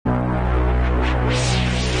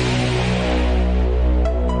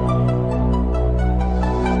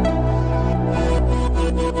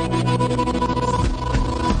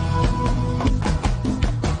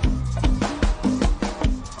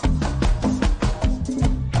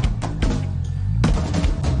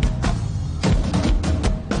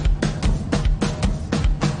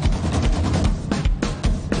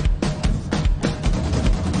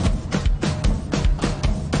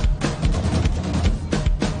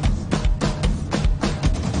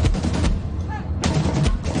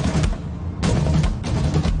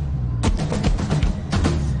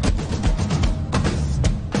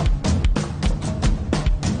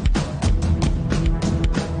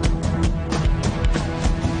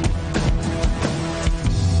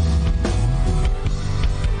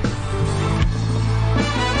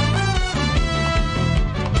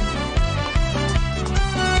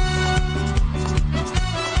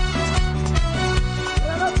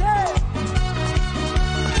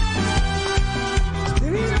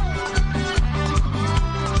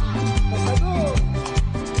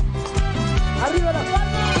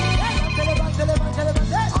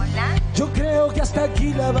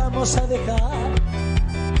vamos a dejar.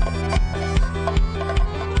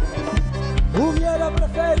 Hubiera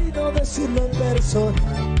preferido decirlo en persona.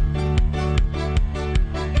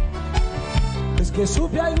 Es que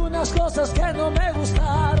supe algunas cosas que no me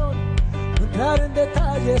gustaron. No entrar en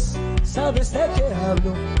detalles, sabes de qué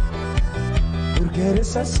hablo. Porque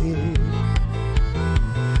eres así.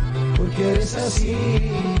 Porque eres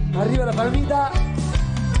así. Arriba la palmita.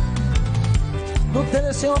 No te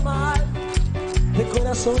deseo mal, de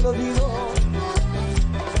corazón lo digo.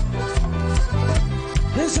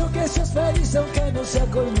 Deseo que seas feliz aunque no sea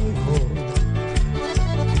conmigo.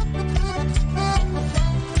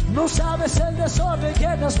 No sabes el desorden que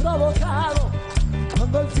me has provocado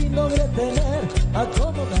cuando al fin logré tener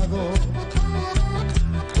acomodado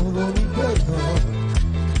todo mi perdón.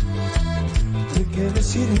 ¿De qué me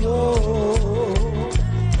sirvió?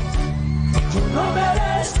 Yo no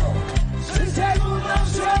merezco ser segunda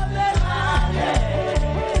opción de nadie.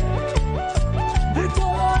 De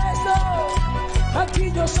todo esto,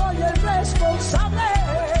 aquí yo soy el responsable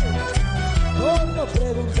por no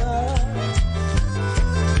preguntar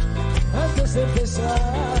antes de empezar.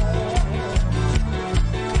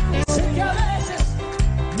 Sé que a veces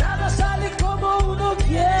nada sale como uno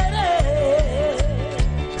quiere.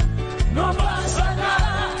 No pasa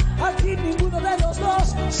nada, aquí ninguno de los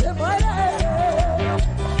dos se muere.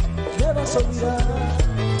 Me vas a olvidar,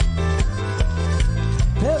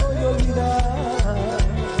 te voy a olvidar.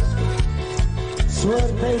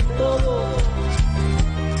 Suerte en todo,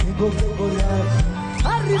 tengo que colgar.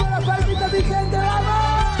 Arriba la palmita, mi gente,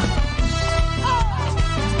 vamos.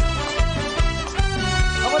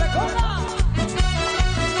 ¡Vamos la Konga!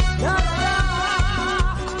 ¡Ya, ya!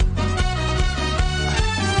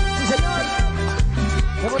 ¡Sí, señor!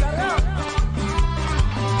 ¡Vamos larga!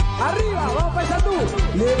 ¡Arriba! ¡Vamos Paysandú!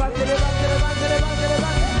 ¡Levante, levante, levante, levante,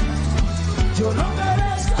 levante! Yo no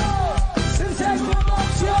merezco ser segunda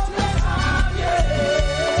opción de nadie.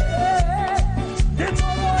 De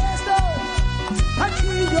todo esto,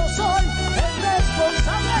 aquí yo soy el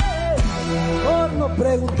responsable por no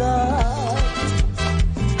preguntar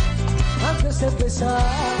antes de empezar.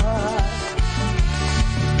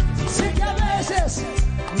 Sé que a veces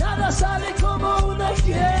nada sale como uno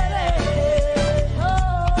quiere.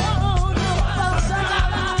 Oh, no pasa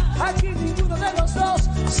nada, aquí ninguno de los dos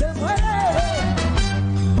se muere.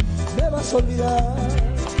 Me vas a olvidar,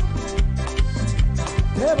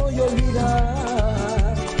 te voy a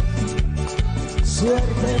olvidar.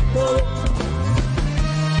 Suerte en todo,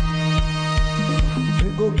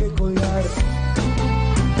 tengo que colgar.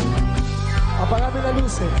 Apagame las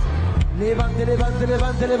luces. Levante, levante,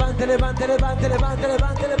 levante, levante, levante, levante, levante,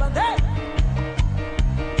 levante, levante.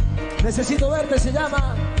 Necesito verte, se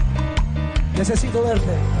llama. Necesito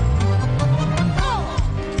verte.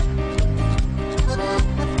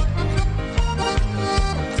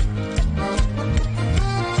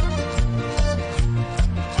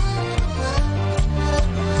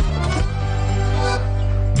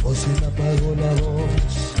 Hoy se me apagó la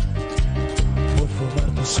voz por formar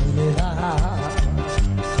tu soledad.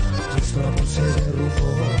 Nuestro amor se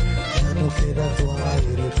derrumbó, ya no queda tu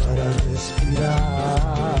aire para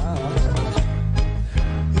respirar.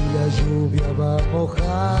 Y la lluvia va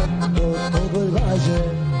mojando todo el valle.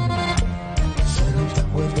 Suena un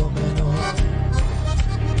tango en do menor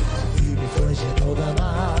y mi fuelle no da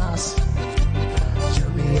más. Ya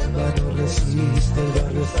mi alma no resiste, el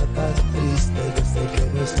barrio está tan triste desde que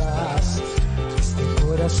no estás. Este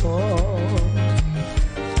corazón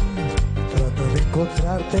trata de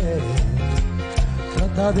encontrarte,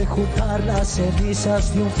 trata de juntar las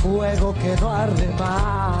cenizas de un fuego que no arde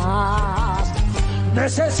más.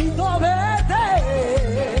 Necesito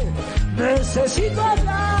verte, necesito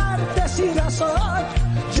hablarte sin razón.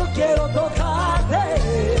 Yo quiero tocarte,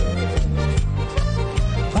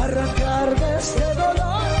 arrancarme este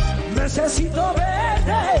dolor. Necesito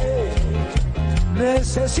verte,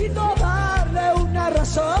 necesito darle una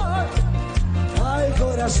razón al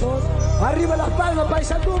corazón. Arriba las palmas,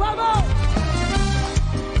 Paysandú, vamos.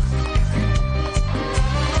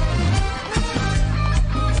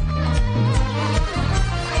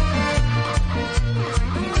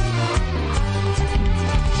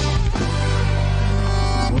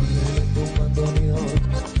 Muere tu bandoneón,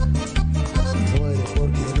 muere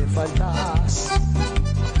porque le faltas.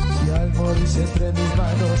 Y al morirse entre mis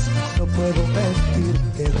manos no puedo mentir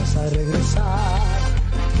que vas a regresar.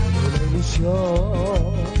 La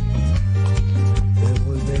ilusión de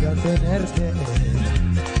volver a tenerte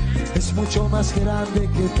es mucho más grande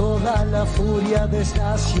que toda la furia de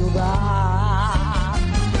esta ciudad.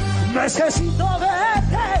 Necesito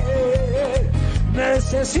verte,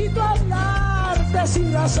 necesito hablar hablarte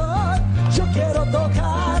sin razón. Yo quiero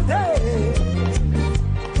tocarte,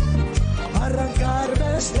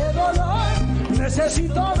 arrancarme este dolor.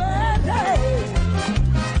 Necesito verte,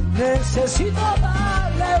 necesito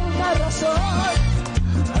darle una razón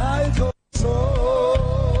al corazón.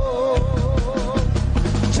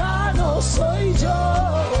 Ya no soy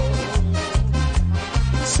yo,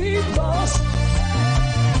 sin vos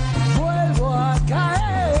vuelvo a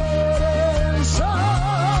caer en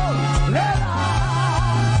soledad.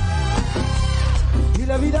 Y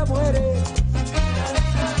la vida muere,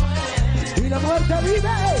 y la muerte vive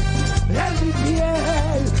en mi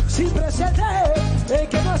piel, sin precedente. El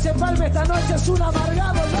que no hace palma esta noche es un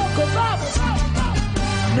amargado loco. ¡Vamos!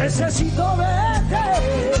 Necesito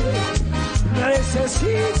verte,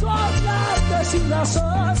 necesito hablarte sin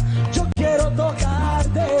razón. Yo quiero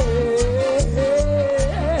tocarte,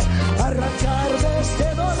 arrancarme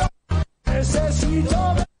este dolor.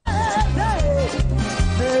 Necesito verte,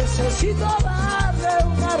 necesito darle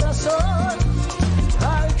una razón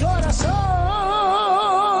al corazón.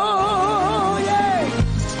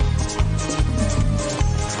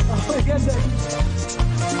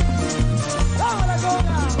 ¡Vamos la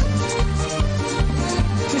Konga!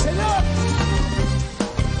 ¡Sí, señor!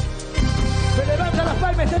 Se levanta las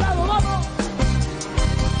palmas este lado, vamos.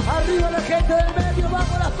 Arriba la gente del medio,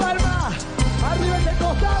 vamos las palmas. Arriba el del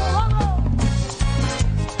costado, vamos.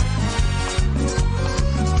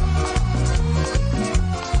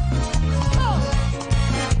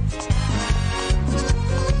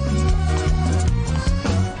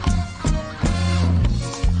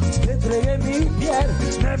 Entregué mi piel,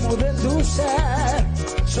 me mudé en tu ser.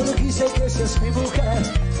 Solo quise que seas mi mujer.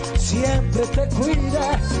 Siempre te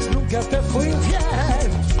cuidé, nunca te fui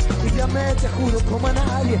infiel. Y te amé, te juro, como a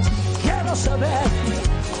nadie. Quiero saber,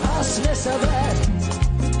 hazme saber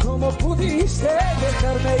cómo pudiste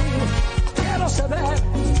dejarme ir. Quiero saber,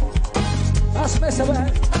 hazme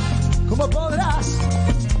saber cómo podrás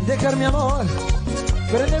dejar mi amor.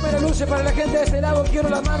 Prendeme las luces para la gente de este lado. Quiero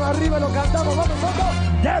las manos arriba, lo cantamos, vamos, vamos.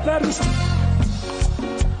 Te perdiste.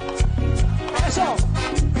 Eso.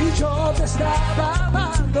 Y yo te estaba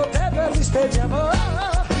amando, te perdiste mi amor.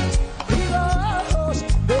 Y vos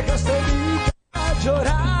dejaste mi cama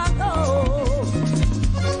llorando.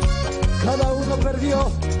 Cada uno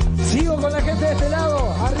perdió. Sigo con la gente de este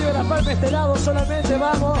lado. Arriba las palmas de este lado solamente,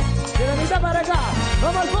 vamos. De la mitad para acá.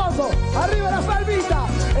 Vamos al fondo. Arriba las palmitas.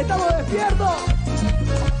 Estamos despiertos.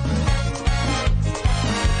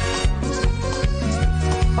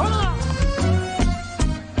 ¡Hola!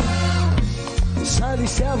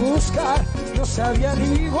 Saliste a buscar, no sabían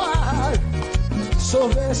igual.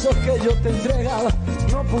 Esos besos que yo te entregaba,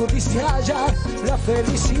 no pudiste hallar la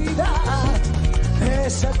felicidad,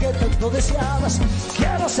 esa que tanto deseabas.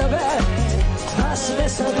 Quiero saber, hazme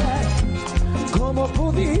saber cómo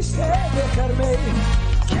pudiste dejarme ir.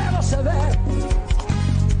 Quiero saber,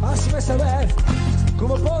 hazme saber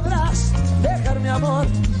cómo podrás dejar mi amor.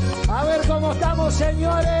 A ver cómo estamos,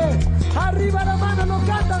 señores. Arriba la mano, no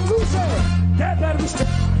cantan luces. Te perdiste.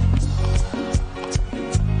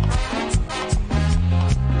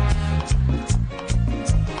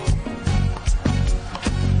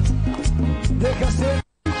 Dejaste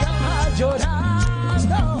mi cama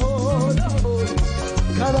llorando.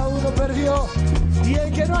 Cada uno perdió. Y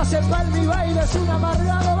el que no hace palma y baila es un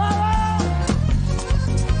amargado. ¡Vamos!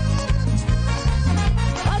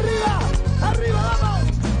 ¡Arriba! ¡Arriba, vamos!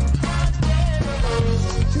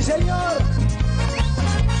 ¡Sí, señor!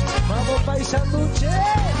 ¡Vamos, paisandú!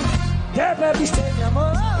 Te perdiste mi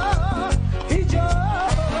amor. Y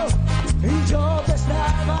yo te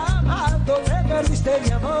estaba amando. Te perdiste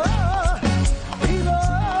mi amor. Y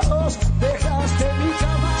vos dejaste mi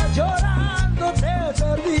cama llorando. Te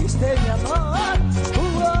perdiste mi amor. Tú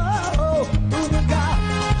nunca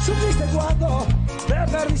supiste cuando te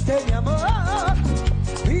perdiste mi amor.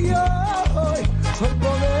 Y hoy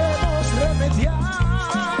podemos remediarlo.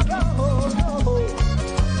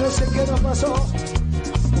 No sé qué nos pasó,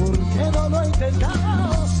 ¿por qué no lo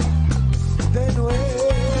intentamos de nuevo?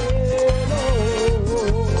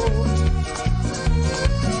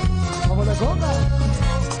 Vamos la Konga.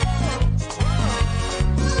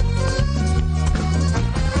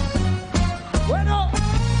 Bueno,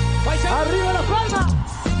 arriba la palma.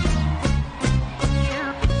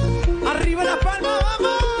 Arriba la palma,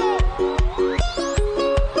 vamos.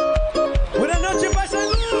 Buenas noches,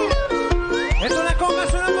 paisandú. Esto es la Konga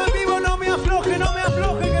sonando en vivo. No me afloje,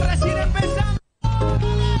 que recién empezamos.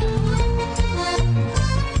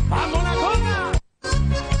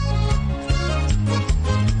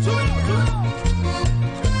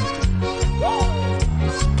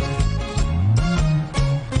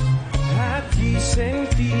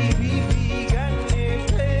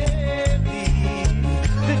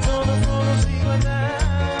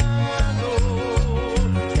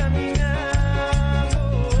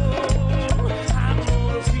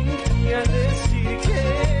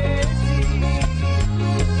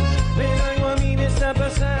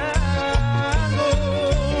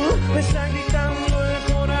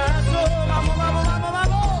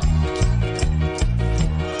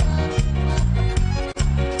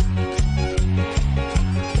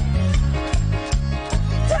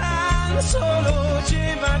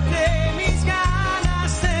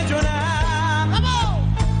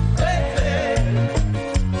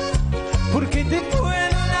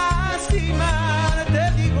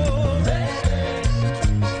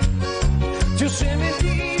 Yo sé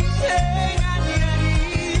mentir, sé engañar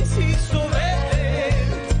y insisto, vete.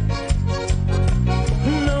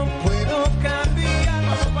 No puedo cambiar,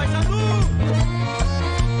 vamos Paysandú.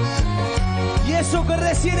 Y eso que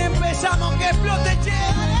recién empezamos, que explote, che.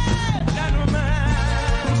 Ya no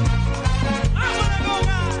más. ¡Vamos la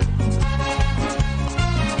Konga!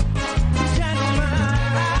 Ya no más.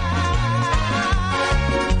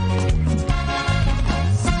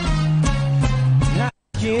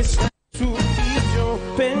 Aquí está tú y yo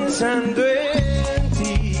pensando en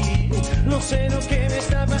ti. No sé lo que me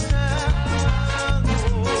está pasando,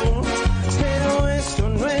 pero esto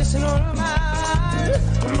no es normal.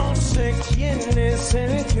 No sé quién es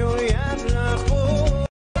el que hoy habla por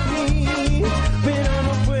mí, pero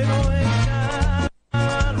no puedo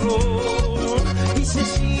evitarlo y se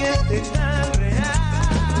siente tan real.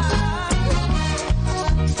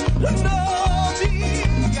 No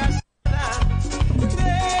digas nada,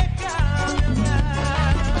 déjame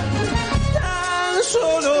hablar. Tan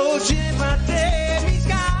solo llévate mis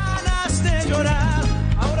ganas de llorar.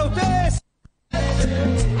 Ahora ustedes.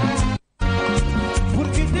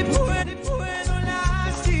 Porque te puedo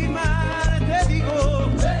lastimar, te digo.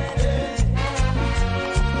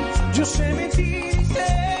 Yo sé mentir, sé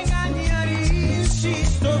engañar y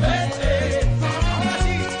insisto, vete. Ahora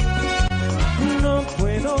sí, no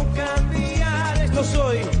puedo cambiar, esto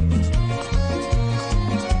soy.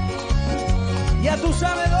 Ya tú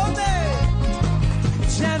sabes dónde.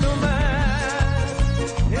 Ya no más.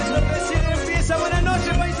 Esto recién empieza. Buenas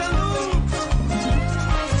noches, Paysandú.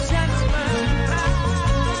 Ya no más.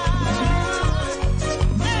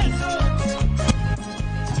 Eso.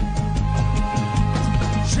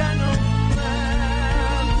 Ya no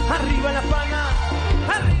más. Arriba la palma.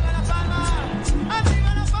 Arriba la palma.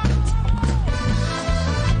 Arriba la palma.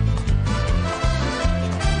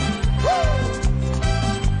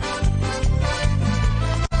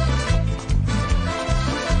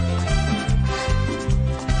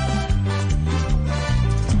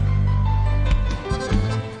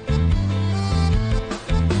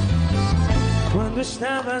 Cuando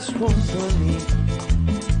estabas junto a mí,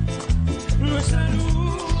 nuestra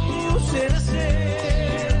luz era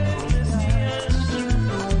ser. Decías,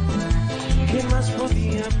 ¿qué más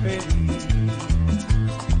podía pedir?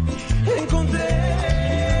 Encontré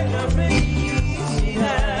la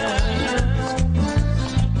felicidad.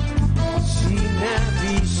 Sin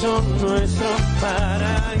aviso, nuestro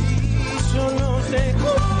paraíso nos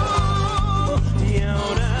dejó. Y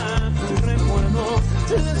ahora tu recuerdo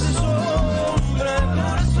es sombra al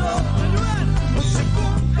corazón. No se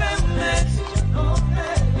cumple un mes.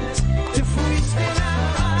 Te fuiste nada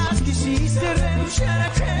más, quisiste renunciar a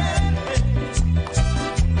quererme.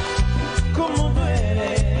 Cómo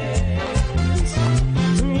dueles.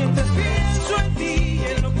 Mientras pienso en ti y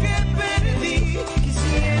en lo que perdí,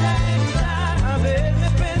 quisiera evitar haberme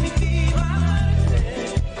permitido amarte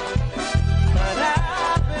para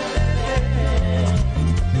perderte.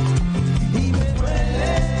 Y me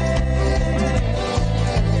duele.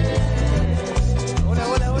 Hola,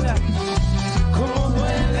 hola, hola. ¿Cómo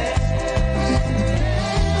duele?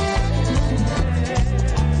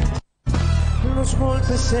 Los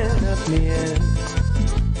golpes en la piel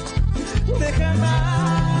dejan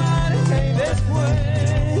marca y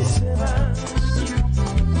después se van.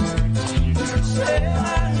 Se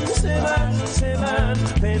van, se van, se van,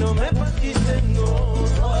 pero me partiste en dos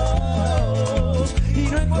y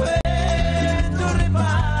no encuentro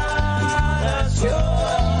reparación.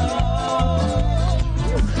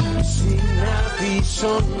 Sin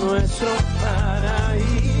aviso, nuestro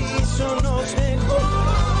paraíso nos dejó.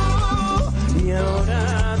 Y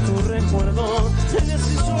ahora tu recuerdo le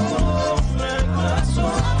hace sombra al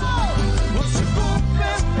corazón. No se cumple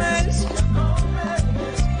un mes.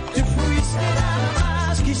 Te fuiste nada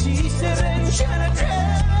más, quisiste renunciar a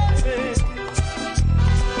quererme.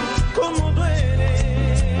 Cómo duele.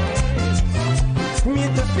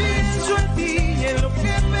 Mientras pienso en ti y en lo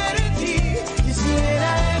que perdí, quisiera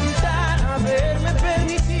evitar haberme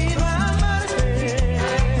permitido amarte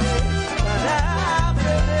para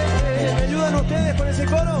perder. ¿Me ayudan ustedes con ese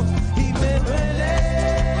coro? Y me duele.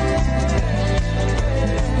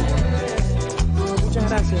 Muchas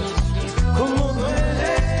gracias. ¿Cómo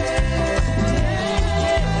duele?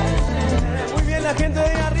 Muy bien, la gente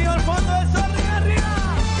de arriba, al fondo del sol, de arriba.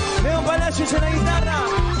 Leo Palacios en la guitarra,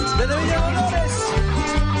 desde Villa Dolores.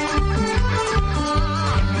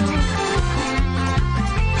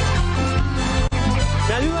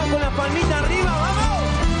 ¿Me ayudan con la palmita arriba? ¡Vamos!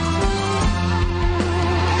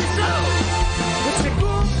 ¡Eso! No se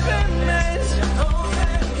cumple el mes.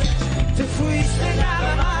 Te fuiste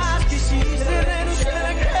nada más, quisiste renunciar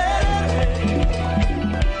a querer.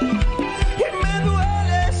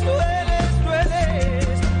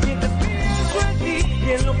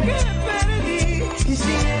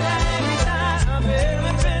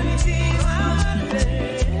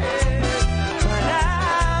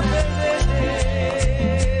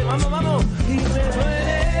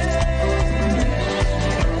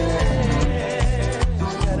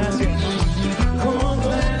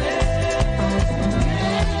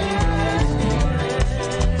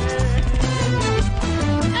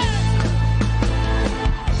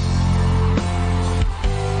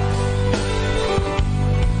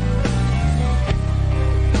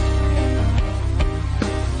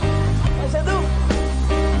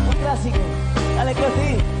 Dale,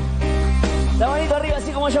 Costi. Está bonito arriba,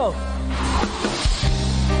 así como yo.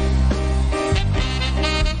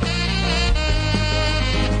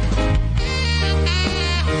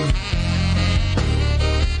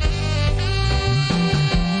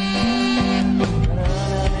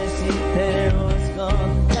 Perdóname si te busco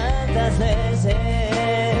tantas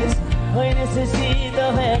veces. Hoy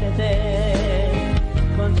necesito verte.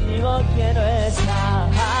 Contigo quiero estar.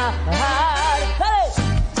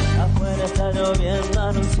 Afuera está lloviendo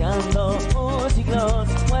anunciando un ciclón.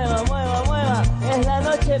 Mueva, mueva, mueva. Es la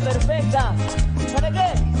noche perfecta. ¿Para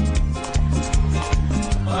qué?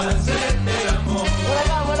 Para hacerte el amor. Por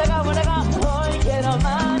acá, por acá, por acá. Hoy quiero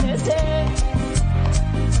amanecer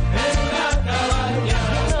en una cabaña,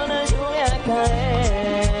 viendo una lluvia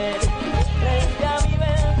caer frente a mi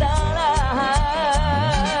ventana.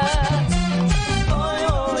 Hoy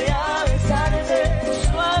voy a besarte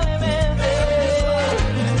suavemente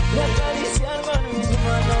y acariciar con mis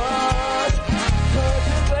manos todo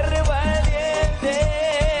tu cuerpo ardiente.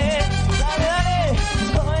 Dale, dale.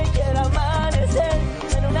 Hoy quiero amanecer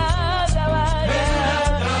en una cabaña,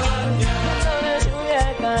 viendo una lluvia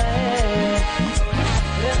caer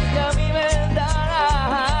frente a mi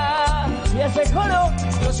ventana. Y ese coro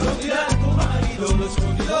Lo escondirá tu marido, lo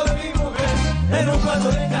escondido de mi mujer, en un cuarto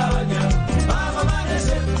de cabaña. Vamos a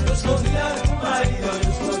amanecer, lo escondirá tu marido, lo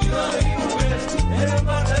escondido de mi mujer, en un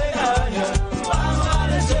cuarto de cabaña. Vamos a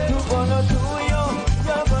amanecer. tú con lo tuyo,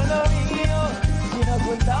 yo con lo mío. Si nos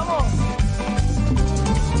juntamos,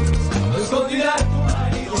 Lo escondirá tu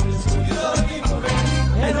marido, lo escondido de mi mujer,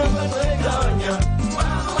 en un cuarto de cabaña. Vamos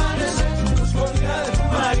a amanecer, lo escondirá de tu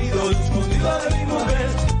marido, lo escondido de mi mujer,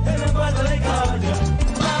 en un cuarto de cabaña.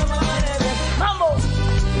 vamos a amanecer. ¡Vamos!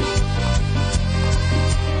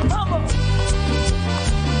 ¡Vamos!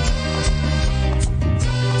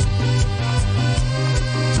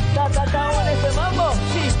 ¿Está bueno este mambo?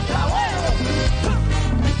 Sí, está bueno.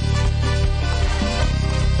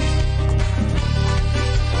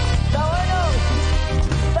 ¿Está bueno?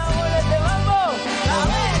 ¿Está bueno este mambo? ¡Está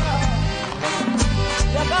bueno!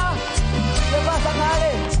 ¿Y acá? ¿Qué pasa,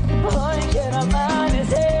 Karen? Hoy quiero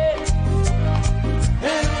amanecer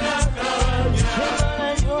En una cabaña. viendo la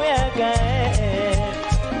lluvia caer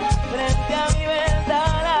frente a mi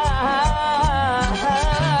ventana.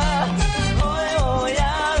 Hoy voy a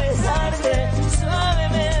besarte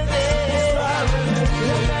suavemente y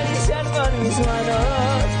acariciar con mis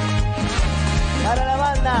manos. Para la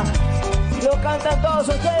banda, lo cantan todos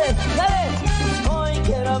ustedes. ¡Dale! Hoy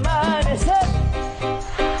quiero amanecer.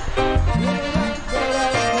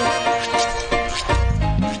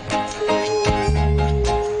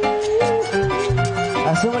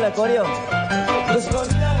 Hacemos la coreo. Lo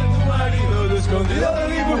escondirá de tu marido, lo escondido de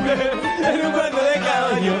mi mujer, en un cuarto de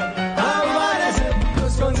cabaña. Vamos a amanecer. Lo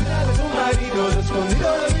escondirá de tu marido, lo escondido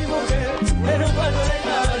de mi mujer, en un cuarto de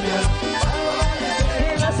cabaña. Vamos a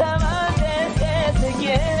amanecer. Los amantes que se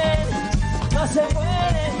quieren no se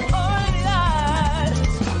pueden olvidar.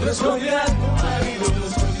 Lo escondirá de tu marido, lo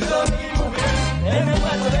escondido de mi mujer, en un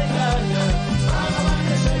cuarto de cabaña. Vamos a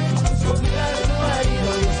amanecer. Lo escondirá de tu marido,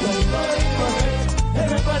 lo escondido de mi mujer, en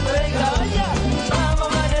un cuarto de cabaña. Vamos a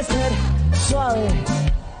amanecer suave,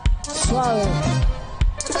 suave,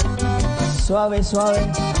 suave, suave.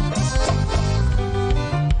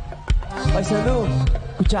 Paisandú,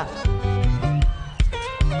 escucha.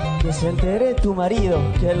 Que se entere tu marido,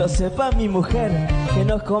 que lo sepa mi mujer, que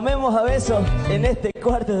nos comemos a besos en este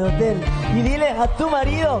cuarto de hotel. Y dile a tu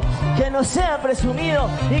marido que no sea presumido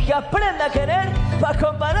y que aprenda a querer para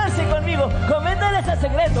compararse conmigo. Coméntale ese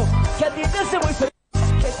secreto, que a ti te hace muy feliz,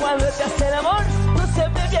 que cuando te hace el amor, tú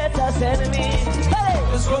siempre piensas en mí. ¡Dale!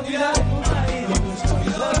 Lo escondirá de tu marido, lo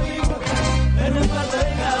escondido de mi mujer, en un cuarto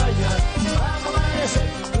de cabaña. Vamos a amanecer.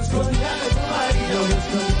 Lo escondirá de tu marido, lo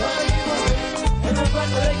escondido de mi mujer, en un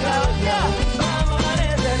cuarto de cabaña. Vamos a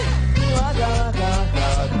amanecer. Y vaca, vaca,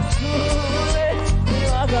 vaca, sube. Y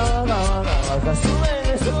vaca, vaca, vaca, sube,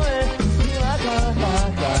 sube. Y vaca, vaca,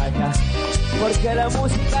 vaca. Porque la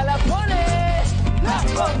música la pone la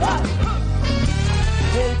Konga.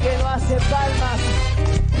 El que no hace palmas,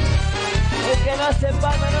 el que no hace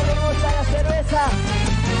palmas no le gusta la cerveza.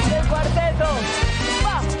 El cuarteto,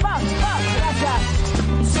 pa, pa, pa, gracias.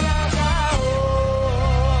 Se acabó.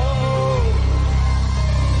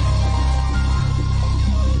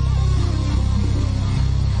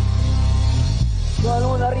 Todo el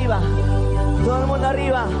mundo arriba, todo el mundo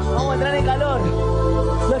arriba. Vamos a entrar en calor.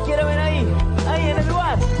 Los quiero ver ahí, ahí en el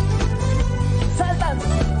lugar. Saltan,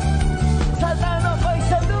 saltando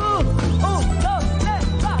Paysandú. 1, 2,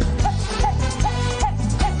 3, va.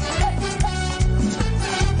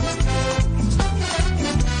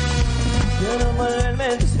 Quiero volverme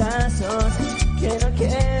en tus brazos, que no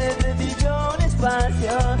quede de ti yo un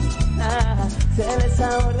espacio. Ser el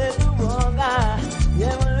sabor de tu boca y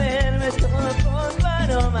envolverme todo con tu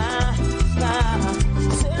aroma.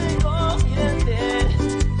 Ser el confidente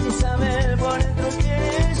y saber por dentro quién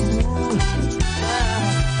eres tú.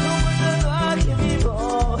 Como un tatuaje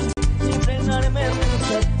vivo, impregnarme en tu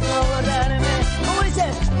ser, no borrarme. ¿Cómo dice?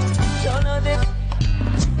 Yo no te...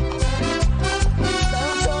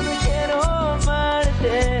 Tan solo quiero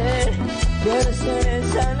amarte. Quiero ser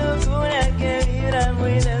esa locura que vibra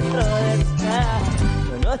muy dentro de ti.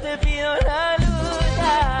 Yo no te pido la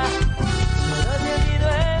luna, solo te pido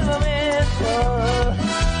el momento.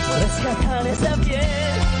 Por rescatar esa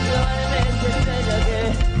piel, probablemente estrella que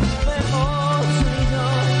fuimos tú y yo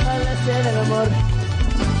al hacer el amor.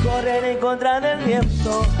 Correr en contra del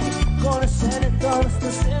viento, conocer todos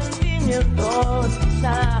tus sentimientos.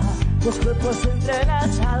 Los cuerpos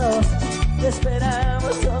entrelazados, te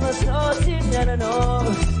esperamos todos los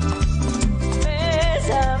inviernos.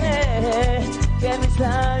 Bésame, que mis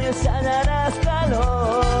labios hallarás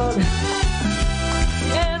calor.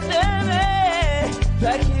 Siénteme,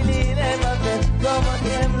 tranquilidad, como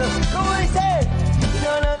tiemblo. ¿Cómo dice?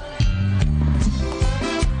 Yo no...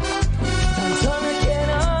 Tan solo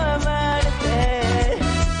quiero amarte.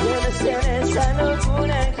 Quiero ser esa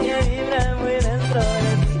locura que vibra muy dentro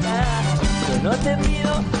de ti. Yo no te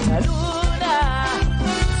pido la luna,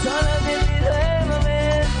 solo te pido el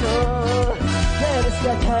momento de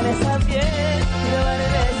rescatar esa piel y llevar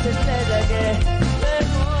en esa estrella que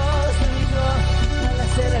vemos y yo al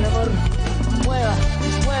hacer el amor. Mueva,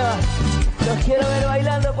 mueva, los quiero ver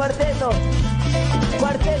bailando cuarteto.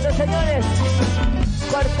 Cuarteto, señores.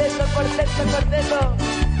 Cuarteto, cuarteto, cuarteto.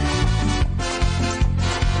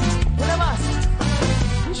 Una más.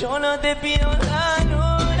 Yo no te pido la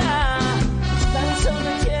luna, tan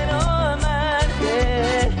solo quiero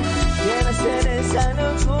amarte. Quiero ser esa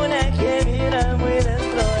locura que vibra muy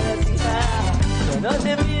dentro de ti. Yo no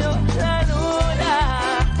te pido la luna,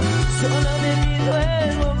 solo te pido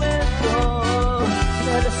el momento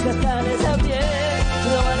de rescatar esa piel,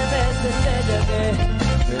 probarme esa estrella que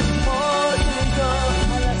vemos tú y yo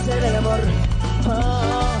al hacer el amor.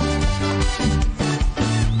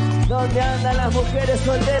 ¿Dónde andan las mujeres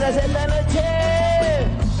solteras esta noche?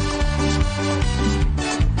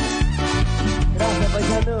 Gracias,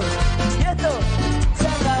 paisandú. Y esto se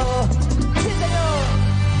acabó. ¡Sí, señor!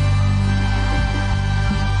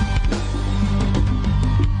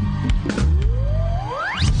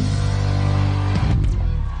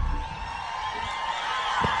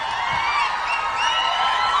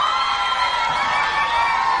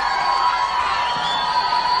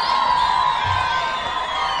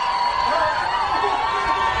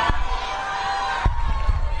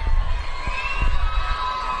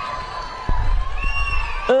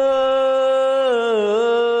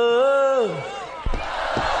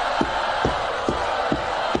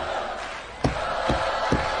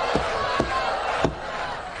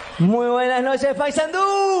 Muy buenas noches,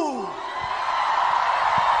 paisandú.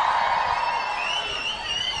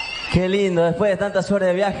 Qué lindo, después de tantas horas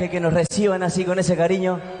de viaje, que nos reciban así con ese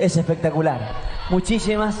cariño, es espectacular.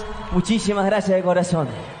 Muchísimas, muchísimas gracias de corazón.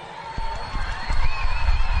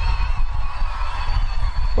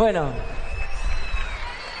 Bueno,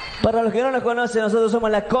 para los que no nos conocen, nosotros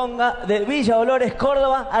somos la Konga de Villa Dolores,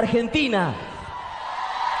 Córdoba, Argentina.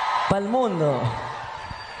 Para el mundo.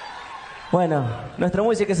 Bueno, nuestra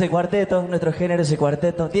música es el cuarteto, nuestro género es el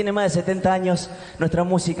cuarteto. Tiene más de 70 años nuestra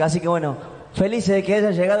música, así que bueno, felices de que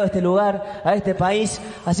haya llegado a este lugar, a este país.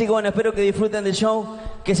 Así que bueno, espero que disfruten del show,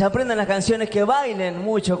 que se aprendan las canciones, que bailen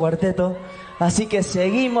mucho cuarteto. Así que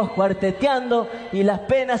seguimos cuarteteando y las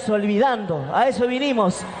penas olvidando. A eso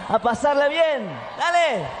vinimos, a pasarla bien.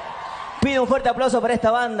 ¡Dale! Pido un fuerte aplauso para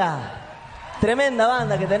esta banda. Tremenda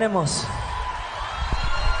banda que tenemos.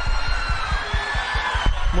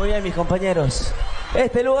 Muy bien, mis compañeros.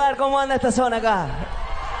 Este lugar, ¿cómo anda esta zona acá?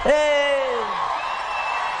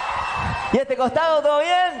 ¿Y este costado, todo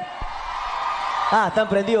bien? Ah, están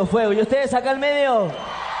prendidos fuego. ¿Y ustedes acá al medio?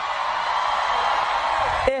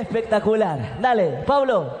 Espectacular. Dale,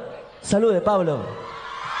 Pablo. Salude, Pablo.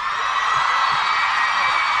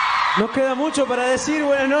 Nos queda mucho para decir.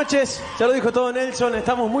 Buenas noches. Ya lo dijo todo Nelson.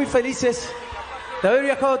 Estamos muy felices de haber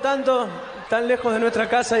viajado tanto, tan lejos de nuestra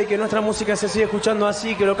casa y que nuestra música se sigue escuchando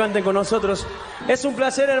así, que lo canten con nosotros. Es un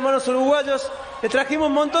placer, hermanos uruguayos. Les trajimos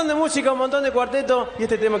un montón de música, un montón de cuarteto y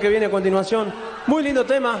este tema que viene a continuación. Muy lindo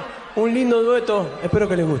tema, un lindo dueto. Espero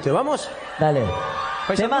que les guste. ¿Vamos? Dale.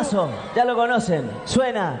 Temazo, ya lo conocen.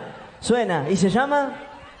 Suena, suena. ¿Y se llama?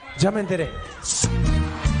 Ya me enteré.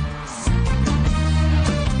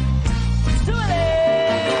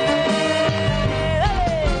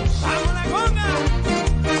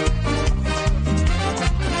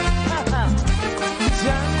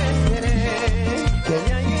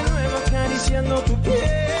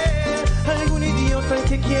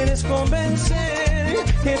 quieres convencer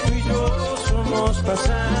que tú y yo somos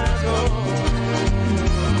pasado.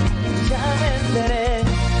 Ya me enteré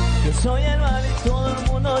que soy el mal y todo el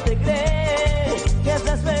mundo te cree que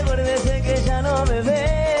estás mejor desde que ya no me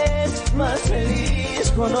ves, más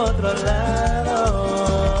feliz con otro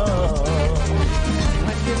lado.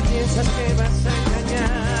 ¿A quién piensas que vas a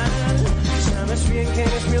engañar? Sabes bien que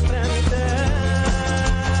eres mi otra mitad.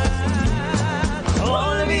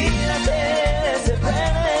 Olvídate de ese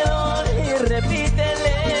perdedor y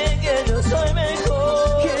repítele que yo soy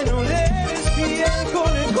mejor. Que no le eres fiel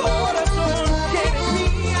con el corazón, que eres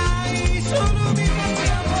mía y solo mi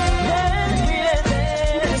amor. Despídete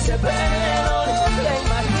de ese perdedor que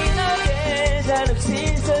imagina que ya no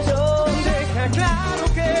existo yo. Deja claro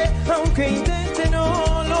que aunque intente no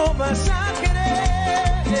lo vas a querer.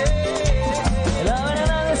 La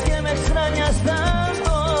verdad es que me extrañas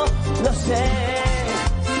tanto, lo sé,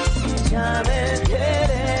 ya me enteré.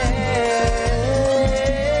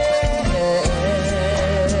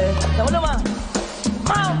 La broma,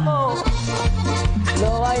 ¡mambo!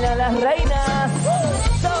 Lo bailan las reinas.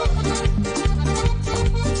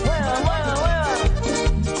 Mueva, mueva, mueva.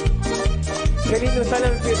 Qué lindo está el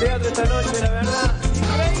anfiteatro esta noche, la verdad.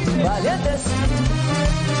 Increíble. Valientes.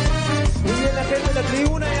 Muy bien la gente de la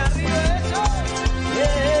tribuna y arriba de eso.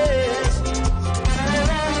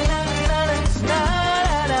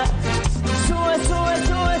 Sube, sube,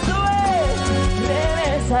 sube, sube.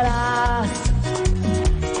 Regresarás.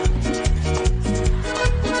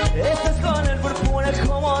 Estás con el púrpura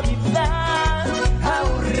comodidad,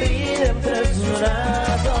 aburrida,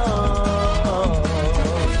 impresionado.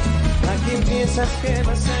 ¿A quién piensas que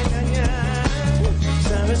vas a engañar?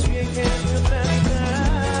 Sabes bien que es mi otra mitad.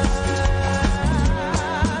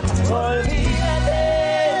 Olvídate.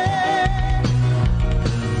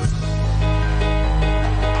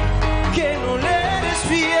 Que no le eres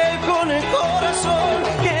fiel con el corazón,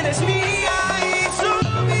 que eres mía y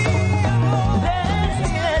solo mi amor.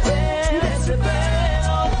 Despídete de ese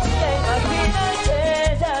perdedor que imagina que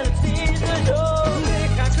ya no existo yo.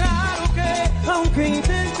 Deja claro que aunque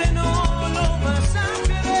intente no lo vas a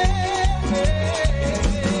querer.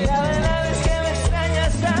 La verdad es que me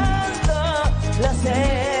extrañas tanto, lo sé.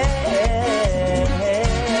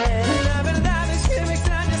 La verdad es que me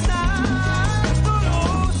extrañas tanto, lo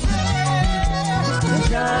sé.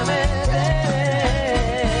 Ya me enteré.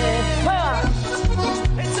 ¡Mueva!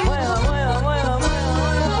 ¡Mueva, mueva, mueva,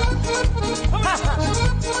 mueva!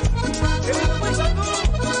 Querido paisano,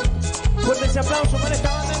 fuerte ese aplauso para esta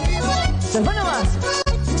banda en vivo. ¡Se fue nomás!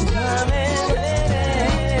 Ya me enteré.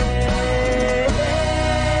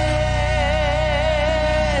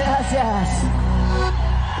 Gracias.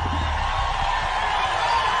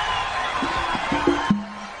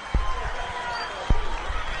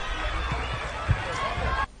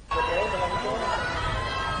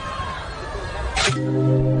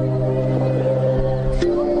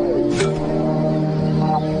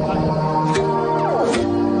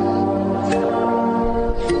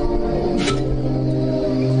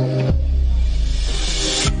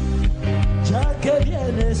 Ya que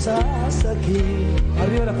vienes hasta aquí,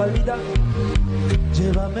 Arriba la faldita.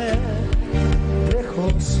 llévame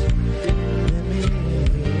lejos de mí.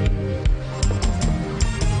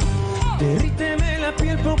 Derríteme la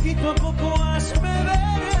piel poquito a poco, hazme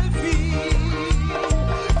ver el fin.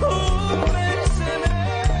 Convénceme,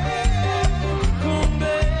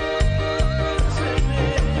 convénceme.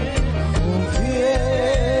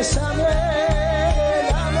 Confiésame el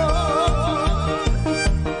amor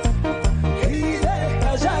y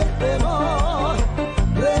deja ya el temor,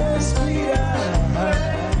 respirar.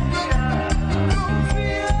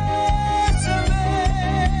 Confiésame,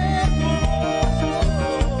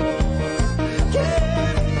 que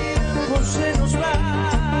el tiempo se nos va.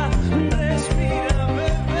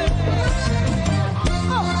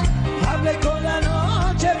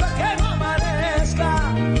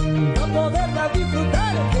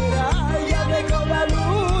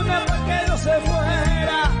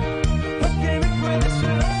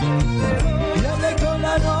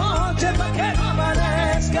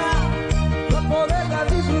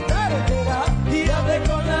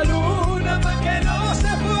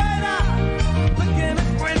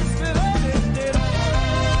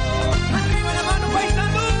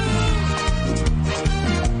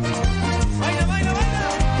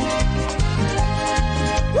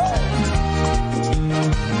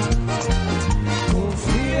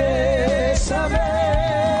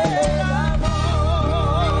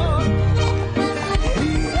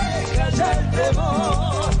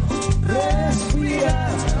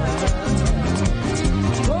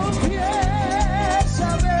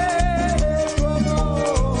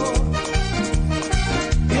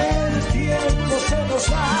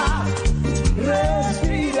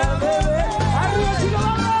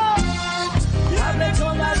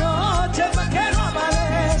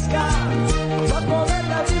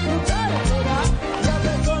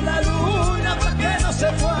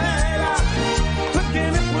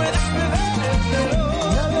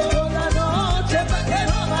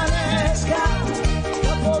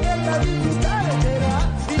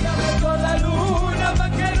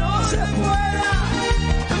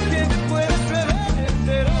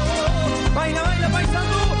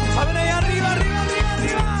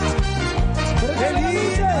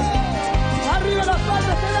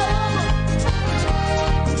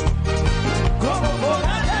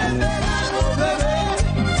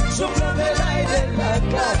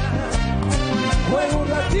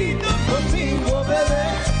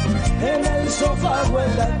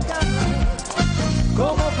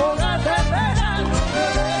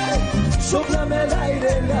 Sóplame el aire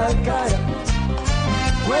en la cara.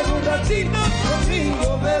 Juega un ratito conmigo,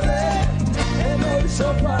 bebé, en el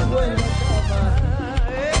sofá o en la cama.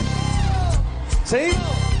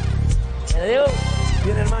 ¿Seguimos?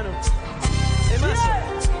 Bien, hermano. ¿Es más?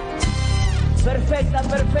 Perfecta,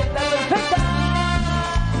 perfecta, perfecta.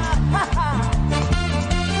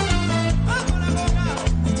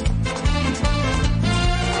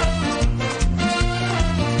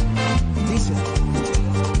 Dice.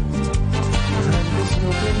 Antes no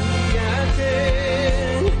creía que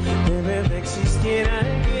de verdad existiera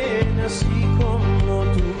alguien así como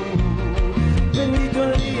tú. Bendito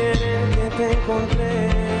el día en el que te encontré.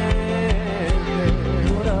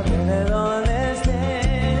 Juro que de donde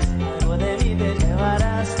estés, algo de mí te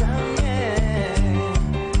llevarás también.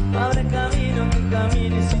 Abre camino, mi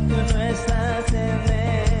camino, y si tú no estás en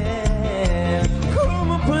él.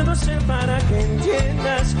 ¿Cómo puedo ser para que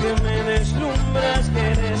entiendas que me deslumbras, que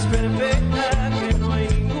eres perfecta, que no hay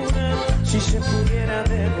ninguna? Si se pudiera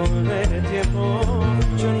devolver el tiempo,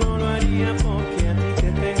 yo no lo haría porque a ti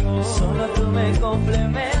te tengo. Solo tú me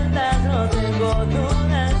complementas, no tengo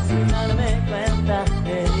dudas, sin darme cuenta,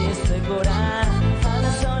 te diste curar a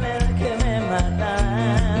la soledad que me mata.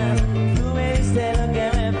 Tú me diste lo que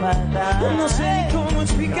me falta. No sé ni cómo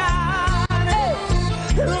explicar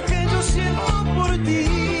lo que yo siento por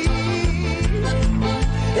ti.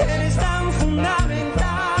 Eres tan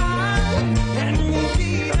fundamental en mi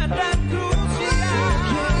vida, tan crucial.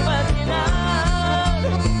 Quiero imaginar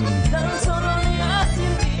tan solo un día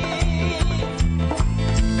sin ti.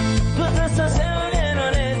 Tus besos se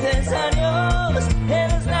volvieron necesarios.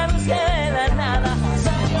 Eres la luz que de la nada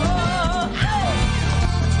salió.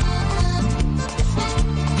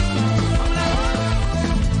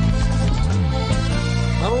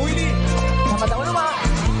 Vamos, Willy.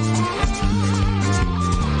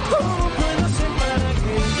 ¿Cómo puedo ser para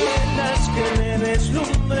que entiendas que me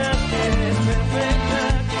deslumbras, que eres perfecta,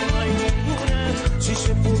 que no hay ninguna? Si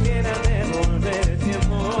se pudiera devolver el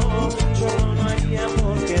tiempo, yo no lo haría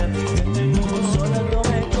porque a ti te tengo. Solo tú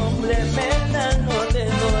me complementas, no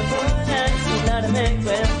tengo dudas, sin darme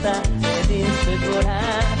cuenta, me diste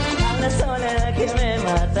curar a la soledad que me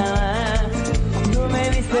mataba. Tú me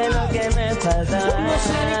diste lo que me faltaba. No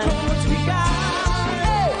sé ni cómo explicar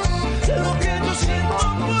lo que yo siento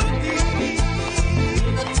por ti.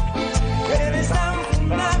 Eres tan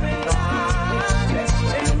fundamental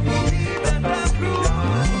en mi vida, tan cruel.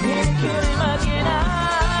 Quiero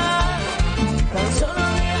imaginar tan solo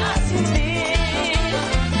un día sin ti.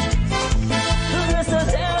 Tus besos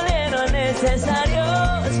se volvieron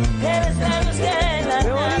necesarios. Eres la luz que de la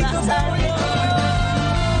nada salió.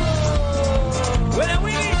 Buena,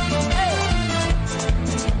 Willy.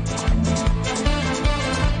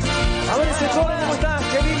 A ver ese joven, ¿cómo estás?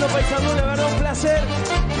 Qué lindo, paisandú, la verdad, un placer.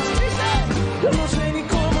 Yo no sé ni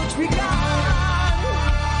cómo explicar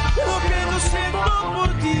lo que yo siento por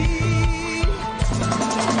ti.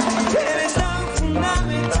 Eres tan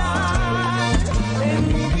fundamental en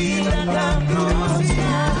mi vida, tan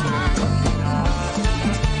crucial.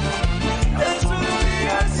 Tan solo un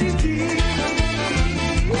día sin ti.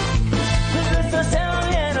 Tus besos se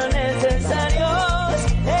volvieron necesarios.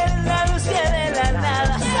 Eres la luz que de la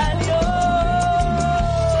nada salió.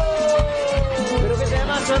 Pero que te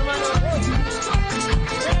más, hermano.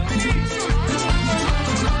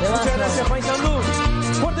 Muchas gracias, paisandú.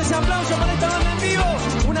 Fuertes aplausos para esta banda en vivo.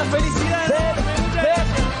 Una felicidad enorme. Muchas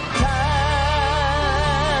gracias.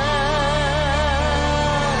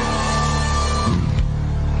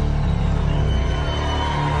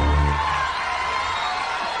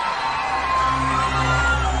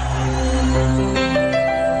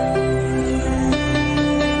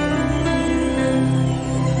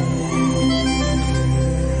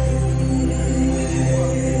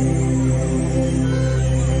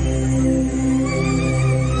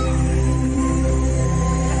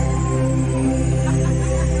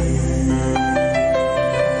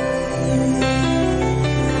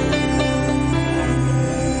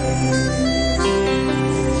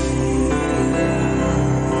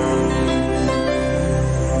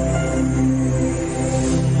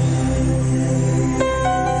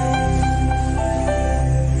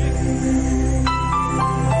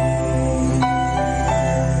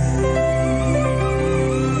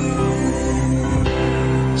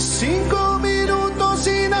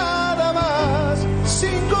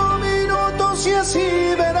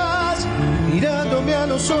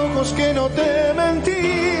 ojos que no te mentí,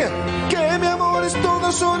 que mi amor es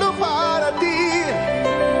todo solo para ti.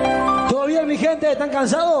 ¿Todo bien, mi gente? ¿Están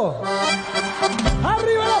cansados?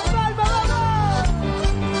 ¡Arriba las palmas, vamos!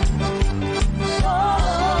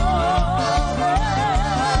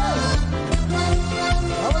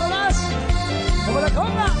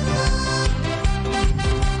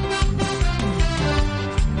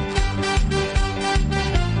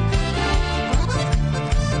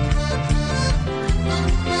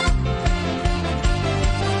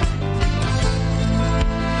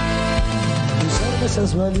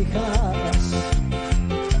 esas valijas,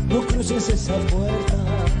 no cruces esa puerta.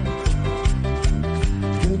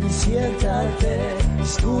 Ven y siéntate,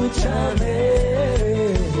 escúchame.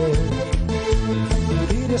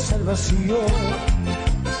 No mires al vacío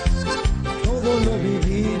todo lo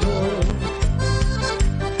vivido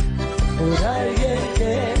por alguien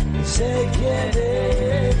que sé quién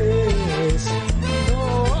eres.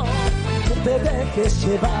 No te dejes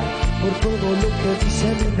llevar por todo lo que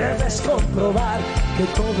dicen. Debes comprobar que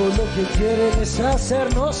todo lo que quieren es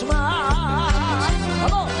hacernos mal.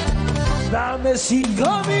 ¡Vamos! Dame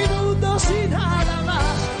 5 minutos y nada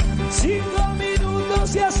más. 5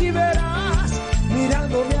 minutos y así verás,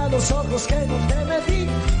 mirándome a los ojos, que no te metí,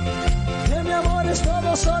 que mi amor es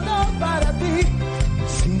todo solo para ti.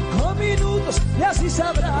 5 minutos y así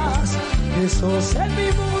sabrás que sos en mi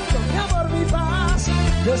mundo, mi amor, mi paz.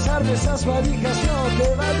 Desarme esas valijas, no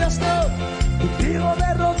te vayas, no. Te pido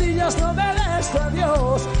de rodillas, no me des tu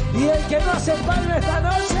adiós. Y el que no hace palma esta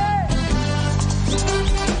noche,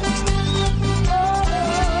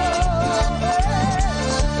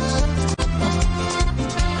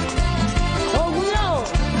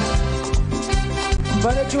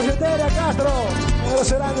 para Chujetera Castro, pero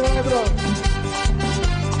será de metro.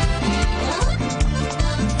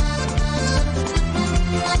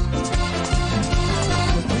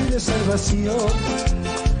 No pides salvación,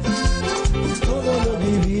 todo lo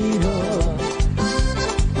vivido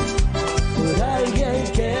por alguien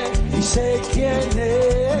que dice quién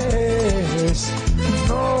es.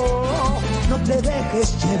 No te dejes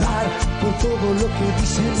llevar por todo lo que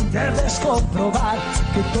dicen. Debes comprobar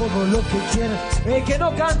que todo lo que quieren. El que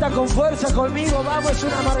no canta con fuerza conmigo, vamos, es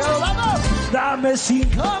un amargado, vamos. Dame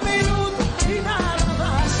 5 minutos y nada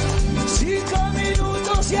más. 5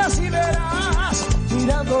 minutos y así verás,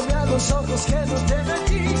 mirándome a los ojos, que no te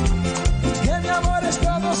metí, que mi amor es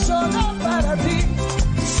todo solo para ti.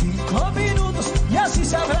 5 minutos y así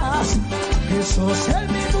sabrás que sos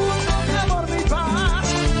en mi mundo, mi amor, mi paz.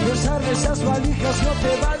 Desarme esas valijas, no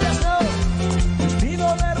te vayas, no. Te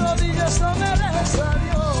pido de rodillas, no me des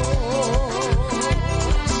adiós.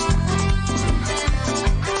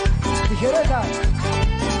 Tijereta.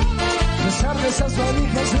 Desarme esas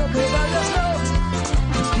valijas, no te vayas, no.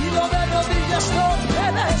 Te pido de rodillas, no me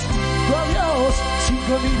des tu adiós.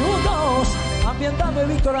 5 minutos. Ambientame,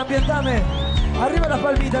 Víctor, ambientame. Arriba las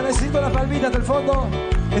palmitas, necesito las palmitas del fondo.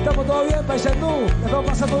 ¿Estamos todo bien, Paysandú? ¿La estamos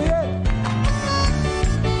pasando bien?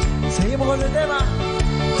 Seguimos con el tema.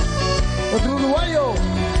 Otro uruguayo.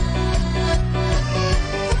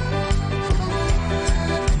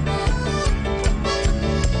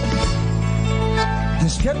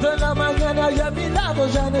 Despierto en la mañana y a mi lado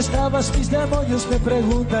ya no estabas. Mis demonios me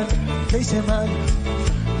preguntan qué hice mal.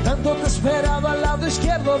 Tanto te esperaba al lado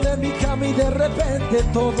izquierdo de mi cama y de repente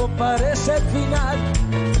todo parece el final.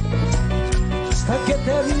 Hasta que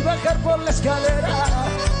te vi bajar por la escalera,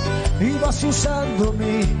 ibas usando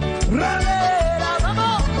mi ramera,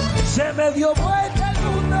 vamos. Se me dio vuelta el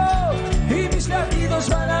mundo y mis latidos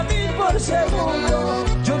van a 1000 por segundo.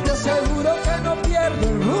 Yo te aseguro que no pierdo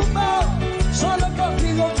el rumbo, solo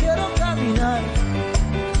contigo quiero caminar.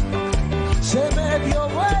 Se me dio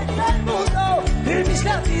vuelta el mundo y mis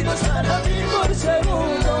latidos van a 1000 por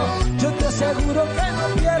segundo. Yo te aseguro que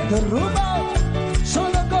no pierdo el rumbo,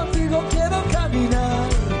 solo contigo quiero caminar.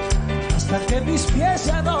 Hasta que mis pies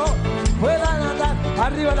ya no puedan andar.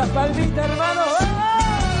 Arriba las palmitas, hermano.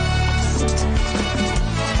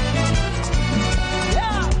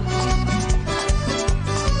 Yeah.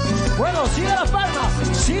 Bueno, sigue la palma,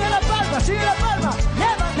 sigue la palma, sigue la palma.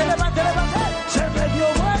 Levante, levante, levante. Se me dio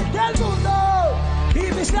vuelta el mundo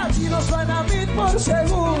y mis latidos van a 1000 por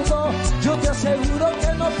segundo. Yo te aseguro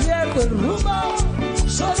que no pierdo el rumbo,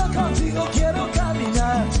 solo contigo quiero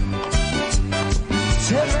caminar.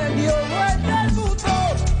 Se me dio vuelta el mundo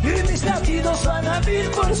y mis latidos van a 1000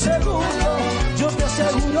 por segundo. Yo te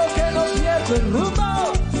aseguro que no pierdo el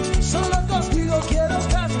rumbo, solo contigo quiero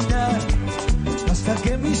caminar. Hasta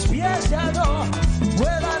que mis pies ya no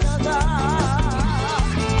puedan andar.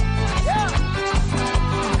 Yeah.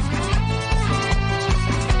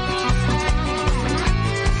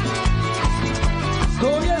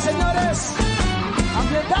 ¿Todo bien, señores?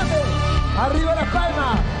 Ambientate. Arriba las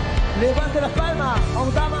palmas. Levante las palmas,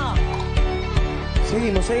 Autama.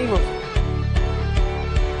 Seguimos, seguimos.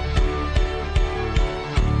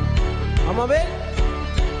 Vamos a ver.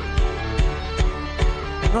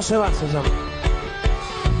 No se va, se llama.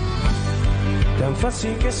 Tan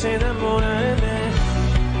fácil que es enamorarme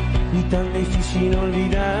y tan difícil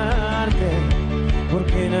olvidarte,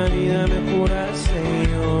 porque en la vida me juraste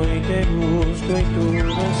y hoy te busco y tú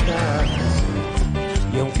no estás.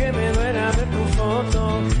 Y aunque me duela ver tu foto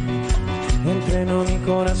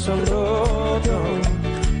corazón roto,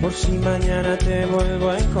 por si mañana te vuelvo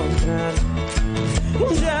a encontrar.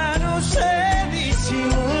 Ya no sé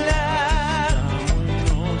disimular,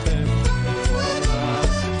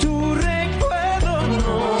 tu recuerdo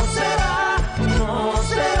no se va, no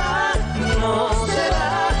se va, no se va.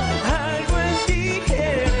 Algo en ti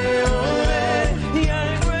quiere volver y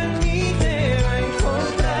algo en mí te va a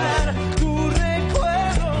encontrar. Tu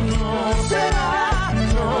recuerdo no se va,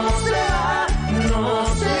 no se va, no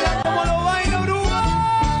se va. Como lo baila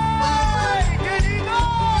Uruguay, qué lindo.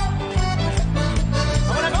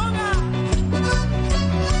 Vamos a la conga.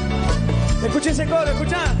 Escuchen ese coro,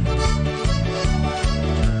 escuchá.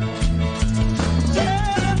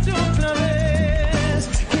 Quédate otra vez,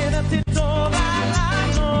 quédate toda la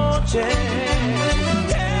noche.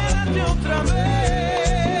 Quédate otra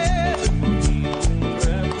vez,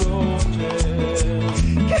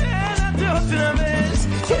 quédate otra vez,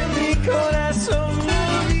 que mi corazón no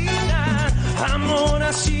olvida. Amor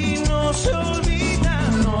así no se olvida.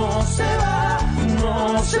 No se va,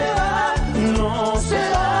 no se va, no se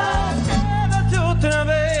va. Quédate otra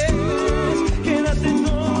vez, quédate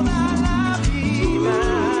toda la vida.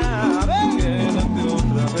 Quédate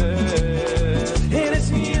otra vez,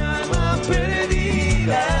 eres mi alma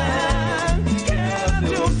perdida.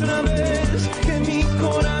 Quédate otra vez, que mi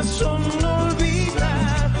corazón no olvida.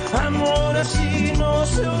 Amor así no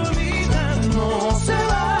se olvida. No se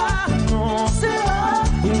va, no se va,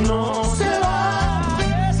 no se va.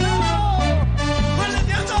 Eso,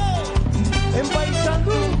 ¡Maleteando! En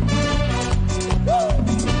Paysandú.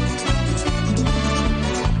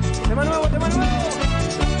 Tema nuevo, tema nuevo.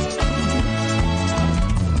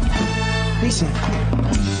 Dice: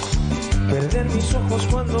 perder mis ojos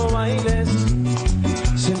cuando bailes,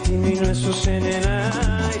 sentir mis besos en el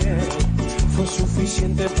aire, fue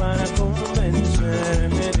suficiente para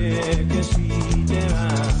convencerme de que si te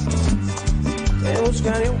vas, te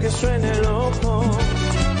buscaré aunque suene loco,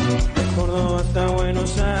 de Córdoba hasta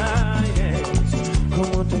Buenos Aires.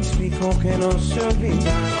 ¿Cómo te explico que no se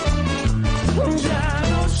olvida? Ya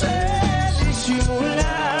no sé disimular.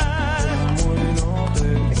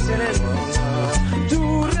 Excelente.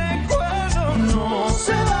 Tu recuerdo no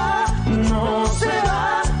se va, no se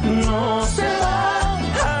va, no se va.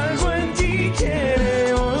 Algo en ti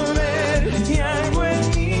quiere volver y algo en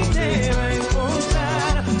mí te va a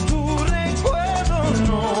encontrar. Tu recuerdo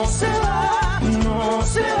no se va, no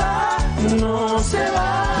se va, no se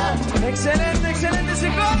va. Excelente, excelente ese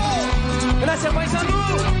coro. Gracias, Paysandú.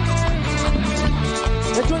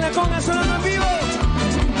 Esto es la conga sonando en vivo.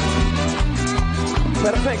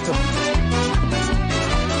 Perfecto.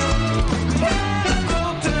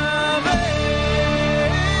 Otra vez.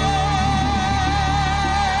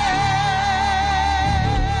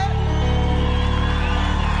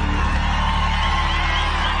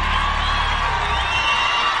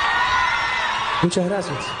 Muchas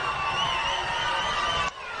gracias.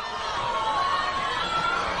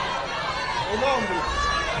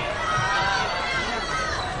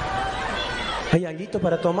 ¿Hay alguito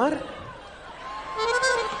para tomar?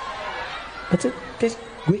 ¿Qué es?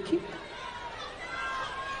 ¿Whisky?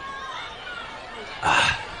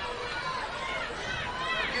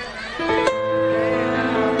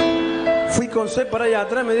 Fui con sed para allá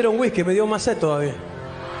atrás, me dieron whisky, me dio más sed todavía.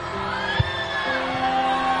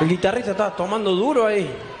 El guitarrista estaba tomando duro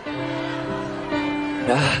ahí.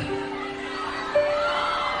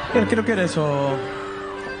 Creo que era eso.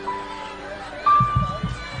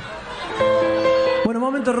 Bueno,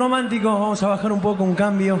 momentos románticos, vamos a bajar un poco, un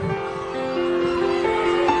cambio.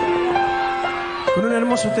 Con un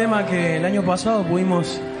hermoso tema que el año pasado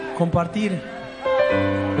pudimos compartir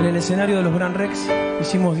en el escenario de los Gran Rex.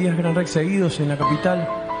 Hicimos 10 Gran Rex seguidos en la capital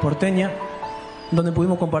porteña, donde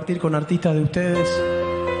pudimos compartir con artistas de ustedes.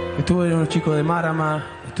 Estuvieron los chicos de Marama,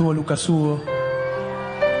 estuvo Lucas Hugo.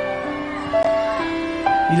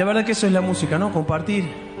 Y la verdad que eso es la música, ¿no?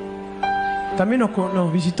 Compartir. También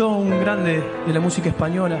nos visitó un grande de la música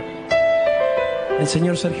española, el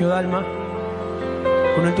señor Sergio Dalma.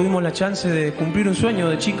 Con él tuvimos la chance de cumplir un sueño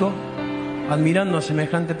de chico, admirando a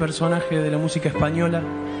semejante personaje de la música española.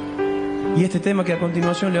 Y este tema que a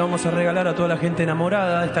continuación le vamos a regalar a toda la gente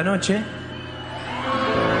enamorada esta noche,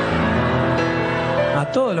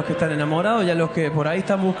 a todos los que están enamorados y a los que por ahí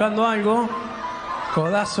están buscando algo,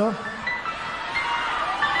 codazo.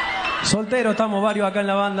 Solteros, estamos varios acá en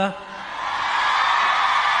la banda.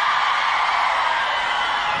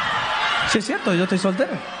 Sí, es cierto, yo estoy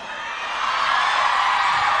soltero.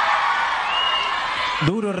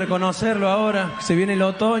 Duro reconocerlo ahora, se viene el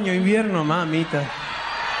otoño, invierno, mamita.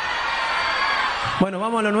 Bueno,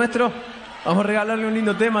 vamos a lo nuestro. Vamos a regalarle un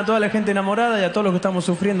lindo tema a toda la gente enamorada y a todos los que estamos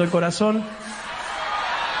sufriendo el corazón.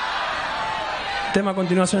 El tema a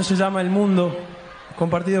continuación se llama El Mundo,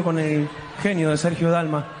 compartido con el genio de Sergio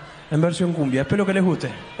Dalma en versión cumbia. Espero que les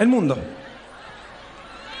guste. El Mundo.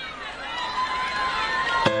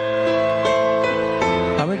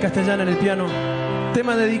 Abel Castellana en el piano.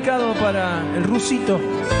 Tema dedicado para el rusito,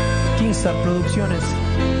 Kingstar Producciones.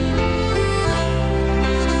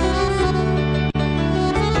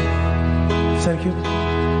 Sergio.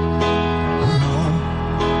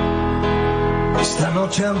 No, esta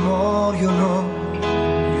noche amor yo no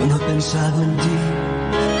he pensado en ti.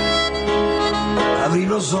 Abrí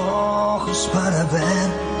los ojos para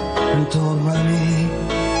ver en torno a mí.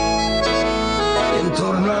 Y en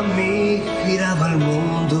torno a mí giraba el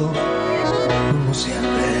mundo como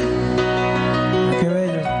siempre. Qué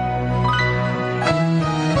bello.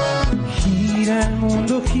 Gira el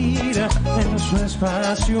mundo, gira en su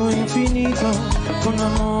espacio infinito, con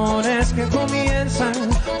amores que comienzan,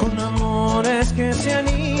 con amores que se han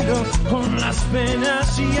ido, con las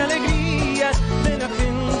penas y alegrías de la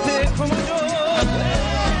gente como yo. El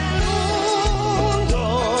mundo,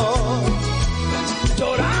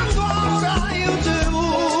 llorando ahora yo te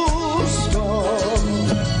busco,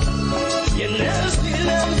 y en el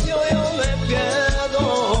silencio yo me quedo,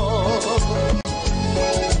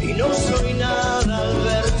 y no soy nada al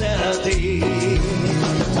verte a ti.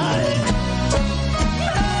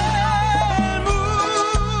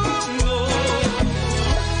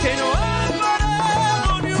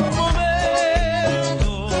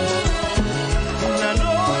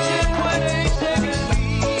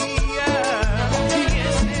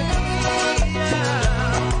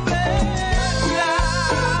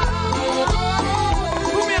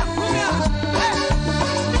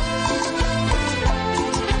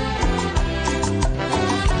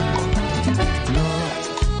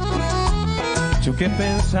 Yo que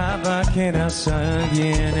pensaba que eras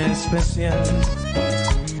alguien especial,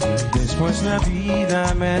 después la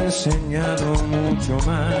vida me ha enseñado mucho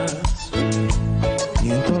más. Y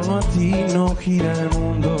en torno a ti no gira el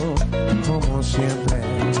mundo como siempre.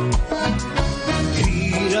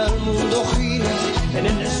 Gira el mundo, gira en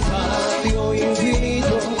el espacio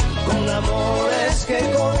infinito, con amores que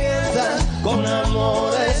comienzan, con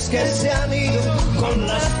amores que se han ido, con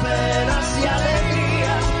las penas y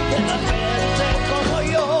alegrías de la gente como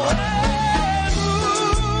yo. El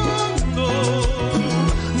mundo,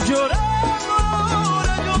 llorando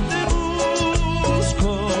ahora yo te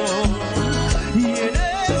busco, y en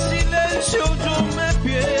el silencio yo me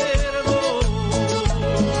pierdo,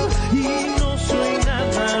 y no soy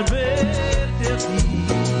nada al verte a ti.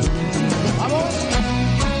 ¡Vamos!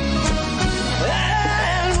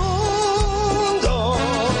 El mundo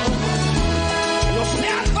no se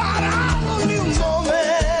ha parado ni un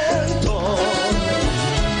momento.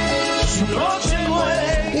 Su noche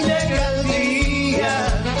muere y llega el día,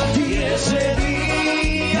 y ese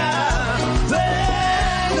día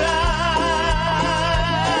vendrá.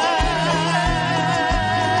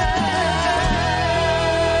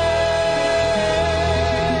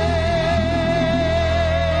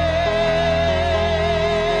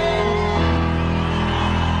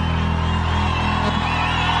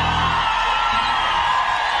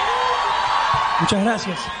 Muchas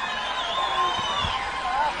gracias.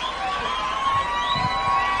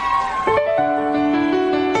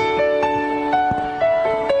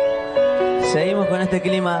 Seguimos con este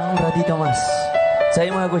clima un ratito más.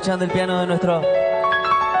 Seguimos escuchando el piano de nuestro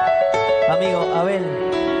amigo Abel.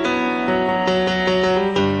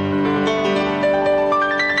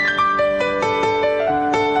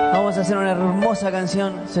 Vamos a hacer una hermosa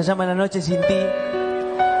canción, se llama La Noche Sin Ti.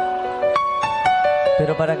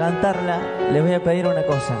 Pero para cantarla les voy a pedir una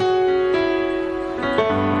cosa.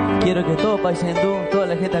 Quiero que todo Paysandú, toda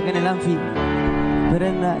la gente acá en el Anfi,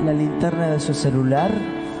 prenda la linterna de su celular,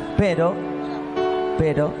 pero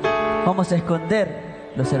vamos a esconder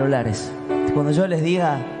los celulares. Cuando yo les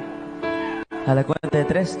diga a la cuenta de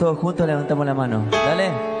 3, todos juntos levantamos la mano. Dale,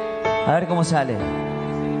 a ver cómo sale.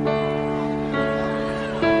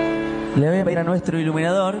 Le voy a pedir a nuestro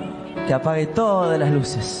iluminador que apague todas las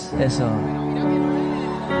luces. Eso.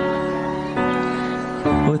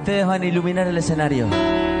 Ustedes van a iluminar el escenario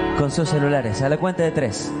con sus celulares. A la cuenta de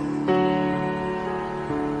 3.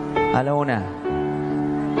 A la 1.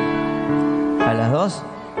 A las 2.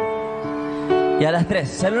 Y a las 3.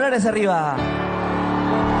 Celulares arriba.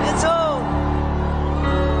 ¡Eso!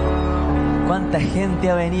 ¿Cuánta gente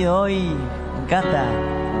ha venido hoy? Me encanta.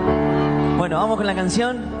 Bueno, vamos con la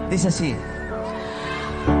canción. Dice así.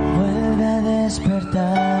 Vuelve a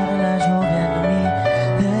despertar la lluvia en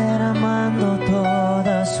mí, derramando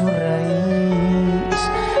toda su raíz.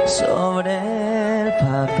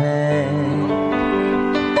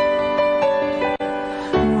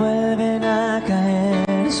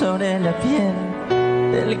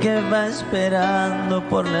 del que va esperando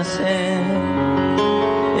por nacer.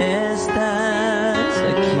 Estás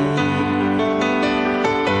aquí.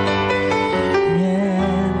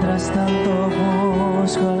 Mientras tanto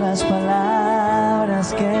busco las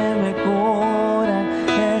palabras que me curan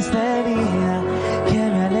esta herida, que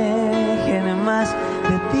me alejen más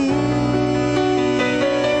de ti.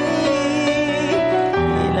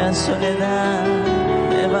 Y la soledad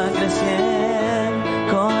me va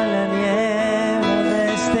creciendo con la nieve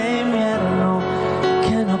de este invierno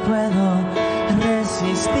que no puedo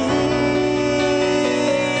resistir.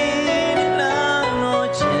 La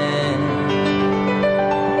noche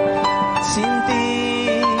sin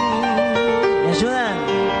ti me ayudan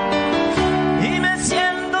y me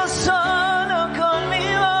siento solo con mi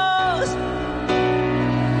voz.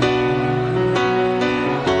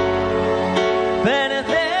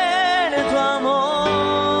 Perder tu amor,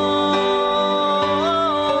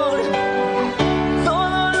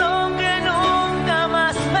 todo lo que nunca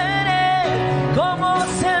más veré, como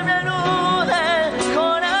se me anuda el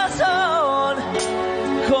corazón,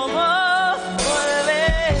 como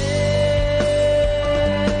volver.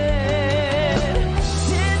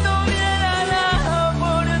 Si tuviera la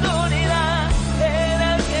oportunidad en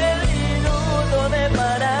aquel minuto de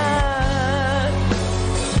parar,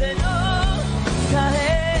 de no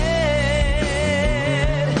caer,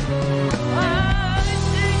 ay,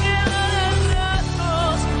 si quedaran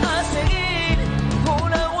rastros a seguir,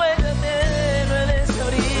 una huella tenue de ese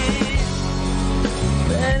abrir,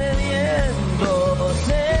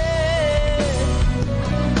 perdiéndose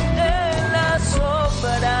en la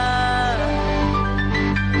sombra.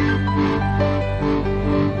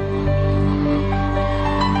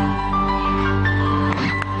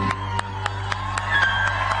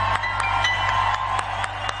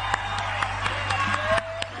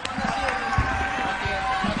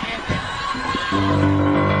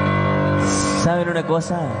 ¿Saben una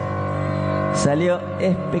cosa? Salió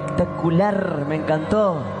espectacular, me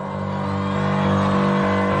encantó.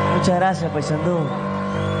 Muchas gracias, Paysandú.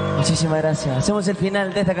 Muchísimas gracias. Hacemos el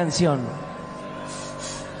final de esta canción.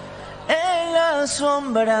 En la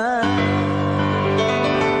sombra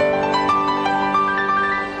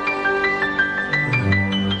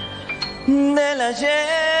del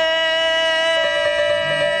ayer.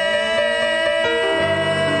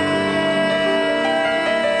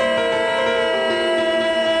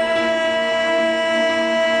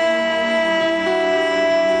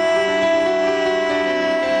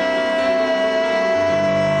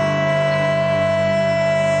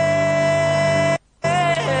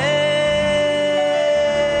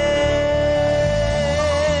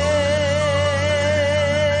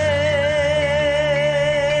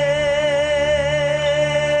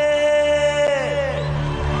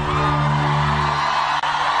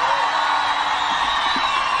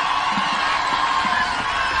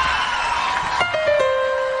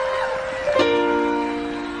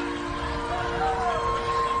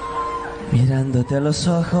 Mirándote a los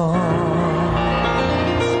ojos,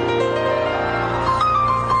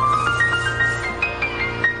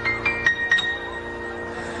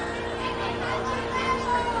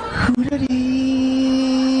 juraría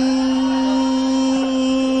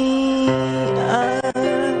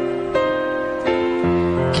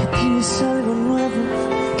que tienes algo nuevo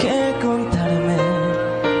que contarme.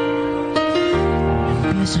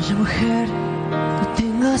 Empiezo ya, mujer, no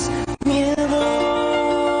tengas miedo.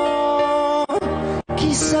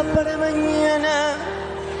 Quizá para mañana,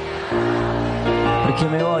 porque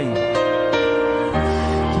me voy.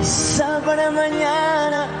 Quizá para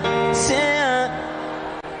mañana sea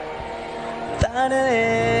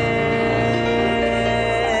tarde.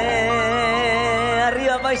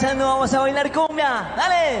 Arriba, Paysandú, vamos a bailar cumbia.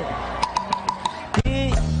 ¡Dale!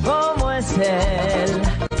 Y cómo es él,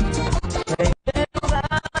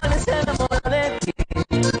 se enamora de ti.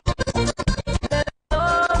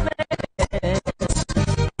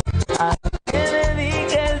 ¿A qué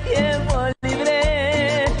dedique el tiempo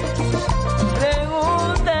libre?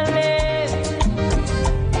 Pregúntale,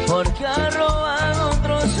 porque ha robado un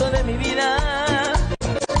trozo de mi vida.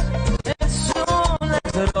 Es un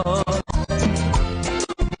ladrón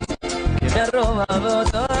que me ha robado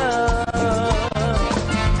todo.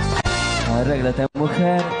 Arréglate,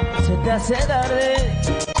 mujer, se te hace tarde.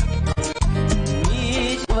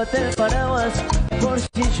 Y llévate el paraguas por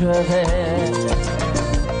si llueve.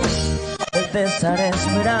 Te estaré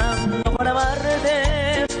esperando para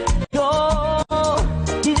amarte. Yo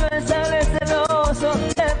estaré celoso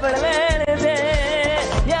de perderte.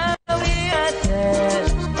 Ya olvídate,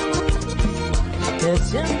 te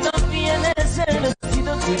siento bien ese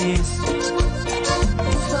vestido gris.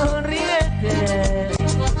 Sonríete,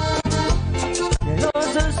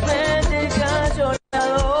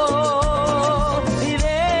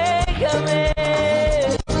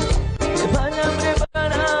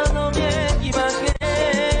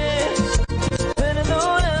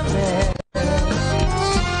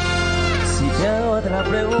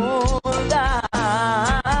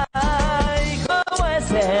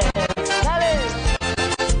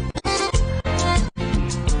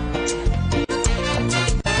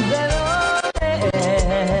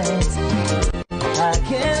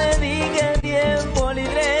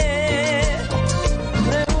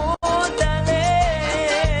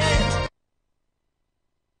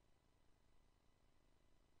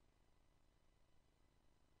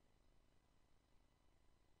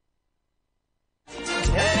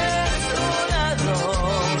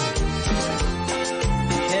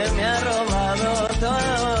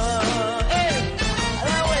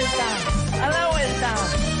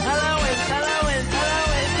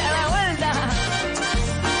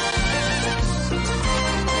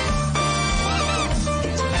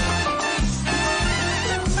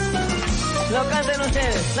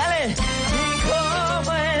 ustedes, ¿sale? Y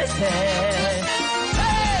como ese.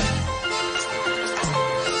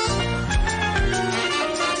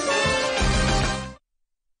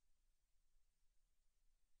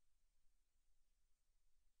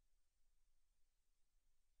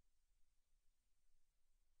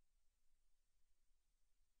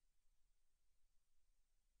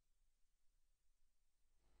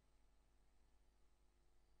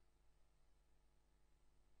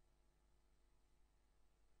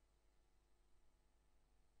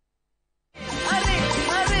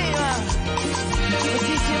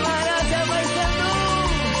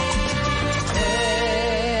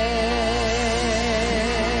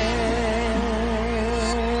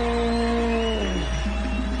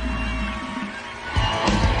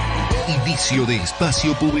 Inicio de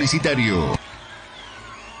espacio publicitario.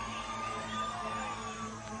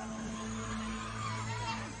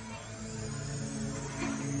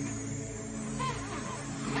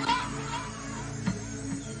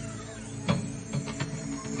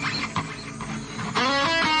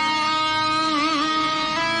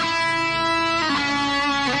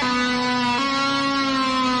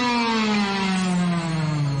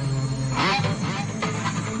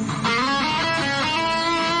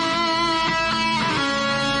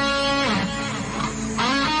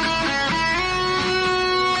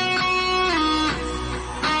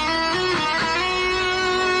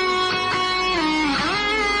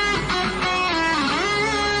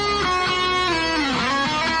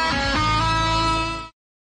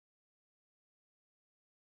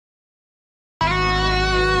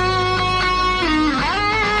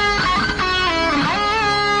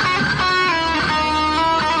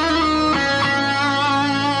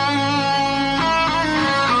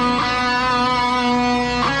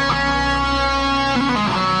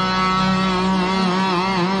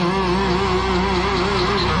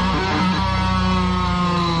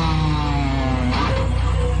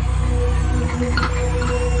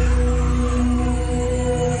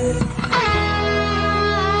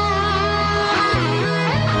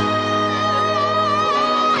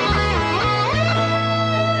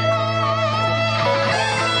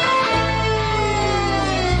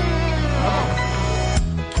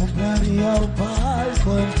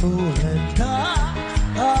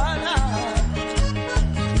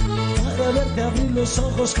 Los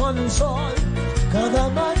ojos con el sol cada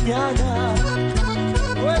mañana.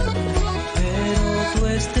 Pero tu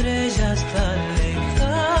estrella es tan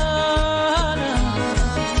lejana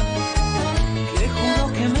que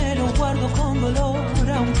juro que me lo guardo con dolor,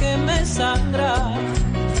 aunque me sangra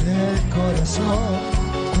el corazón.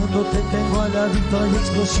 Cuando te tengo al ladito hay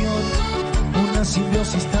explosión, una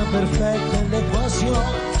simbiosis tan perfecta en la ecuación.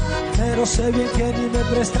 Pero sé bien que ni me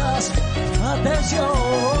prestas atención.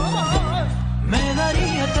 Me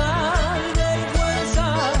daría tal vergüenza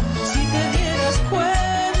si te dieras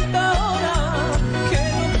cuenta ahora que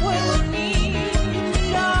no puedo ni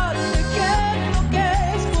mirarte, que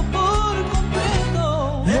enloquezco por completo.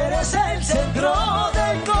 Eres el centro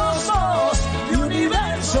del cosmos, mi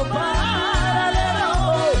universo paralelo.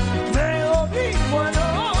 Me obligo a no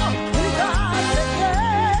gritarte que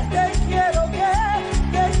te quiero,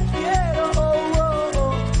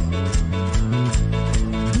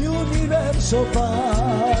 mi universo paralelo.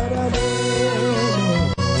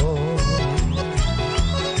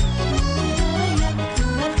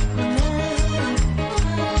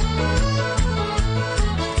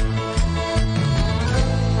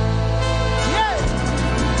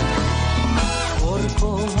 Por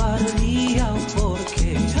cobardía o porque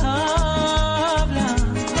hablas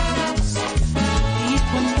y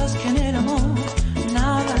cuentas que en el amor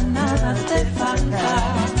nada te falta.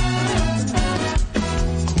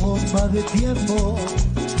 Copa de tiempo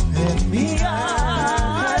en mi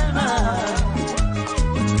alma,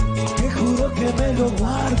 te juro que me lo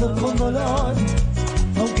guardo con dolor,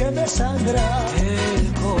 aunque me sangra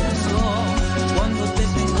el corazón. Cuando te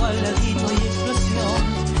tengo al ladito hay explosión,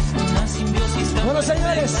 una simbiosis tan bueno,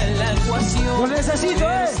 señores, perfecta en la ecuación. lo necesito,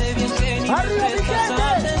 arriba mi gente,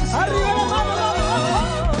 arriba la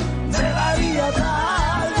mano. Me daría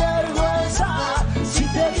tal vergüenza si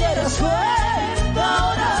te dieras cuenta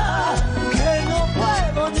ahora que no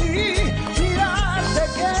puedo ni mirarte,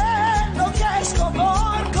 que enloquezco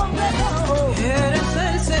por completo. Eres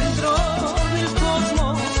el centro del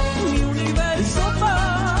cosmos, mi universo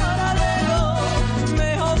paralelo.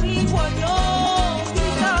 Me obligo a no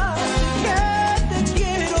gritar que te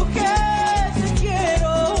quiero.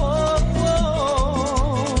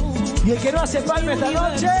 Y el que no hace palma esta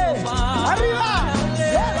noche, ¡arriba!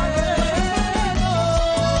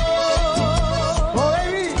 ¡Oh,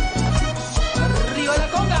 baby! ¡Arriba la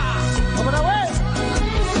conga! ¡Vamos a ver!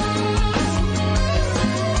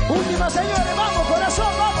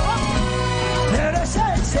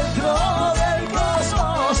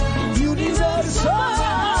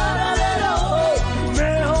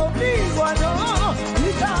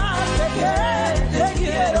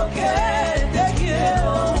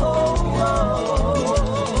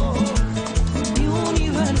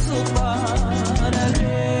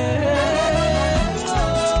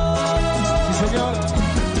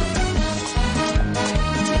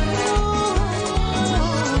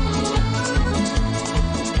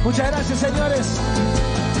 Muchas gracias, señores.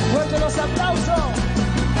 Fuerte los aplausos.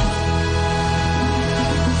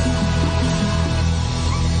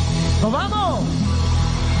 ¡Nos vamos!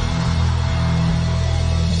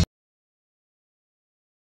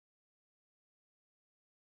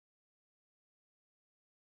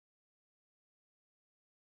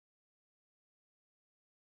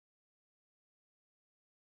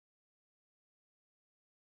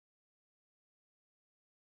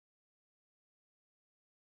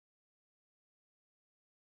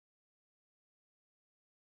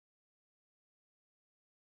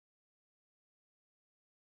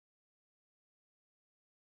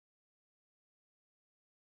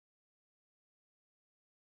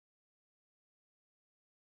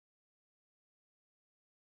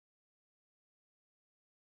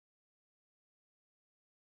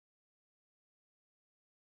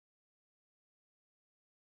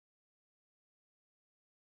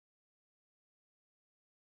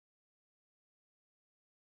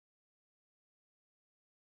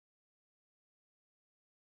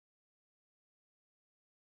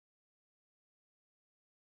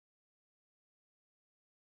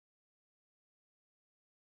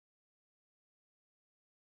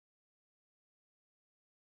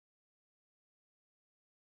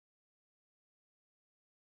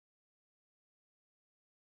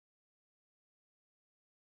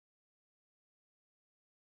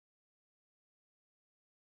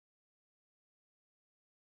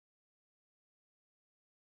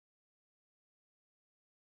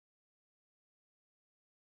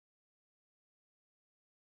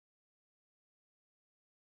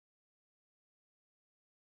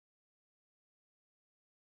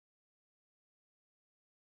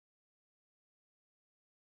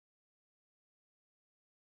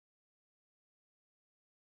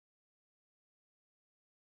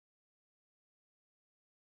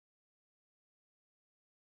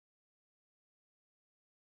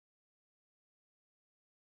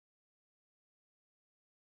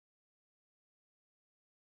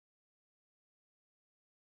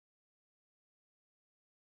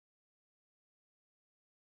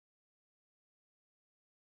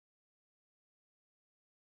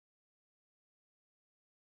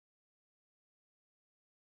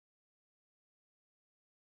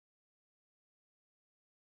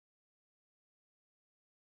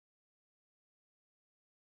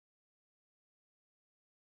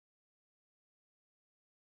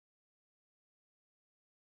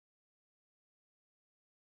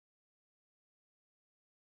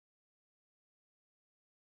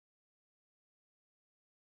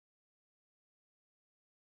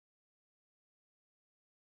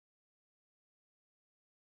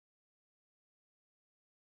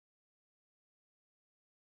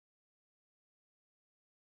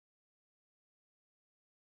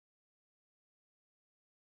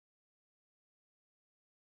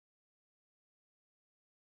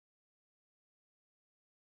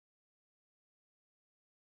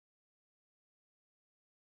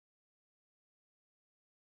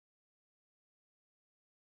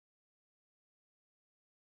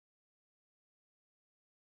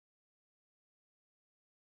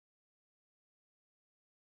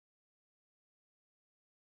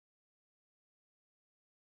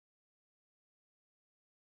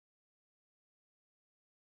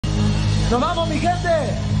 ¡Nos vamos, mi gente!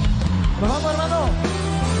 ¡Nos vamos, hermano!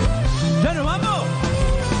 ¡Ya nos vamos!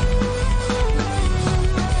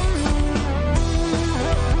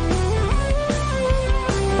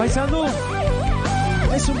 Paysandú,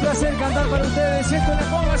 es un placer cantar para ustedes. Esto en la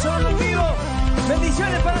Konga, solo en vivo.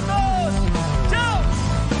 Bendiciones para todos. ¡Chao!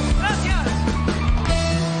 ¡Gracias!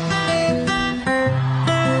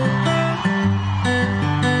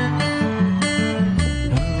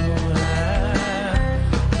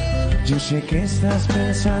 Yo sé que estás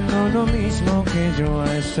pensando lo mismo que yo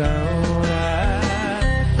a esta hora.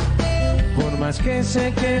 Por más que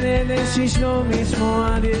sé que le decís lo mismo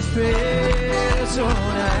a 10 personas,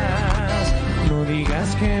 no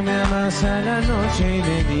digas que me amas a la noche y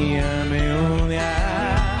de día me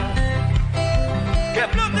odias. ¡Que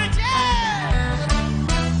explote, che!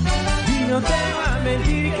 Y no te voy a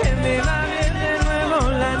mentir que me va bien de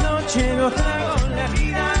nuevo la noche, los tragos, la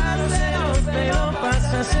vida, los celos, pero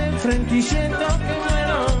pasas enfrente y siento que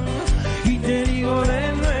muero. Y te digo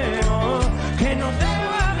de nuevo que no te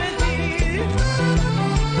voy a mentir.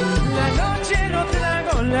 La noche, los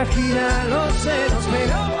tragos, la gira, los celos,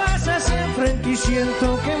 pero pasas enfrente y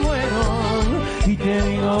siento que muero. Y te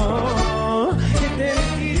digo que te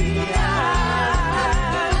mentiría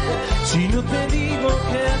si no te digo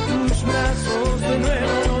que a tus brazos de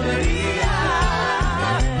nuevo volvería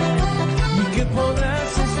y que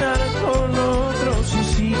podrás estar con otros si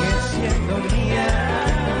sigues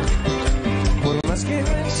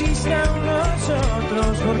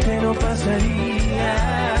nosotros porque no pasaría.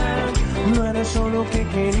 No era solo que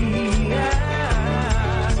quería,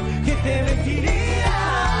 que te mentiría.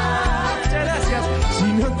 Muchas gracias. Si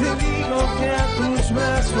no te digo que a tus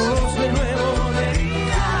brazos de nuevo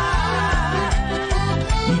volvería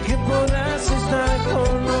y que podrás estar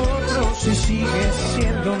con otros si sigues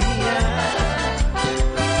siendo mía.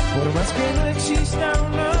 Por más que no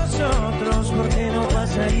existan nosotros, porque no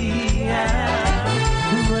pasaría.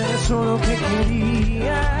 No era solo que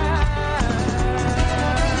quería.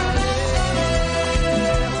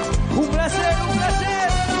 Un placer, un placer.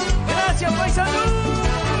 Gracias, paisandú.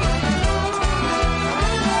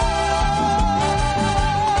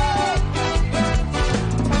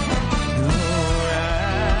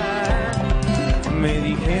 Me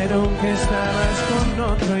dijeron que estabas con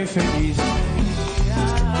otro y feliz.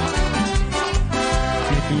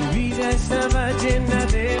 Que tu vida estaba llena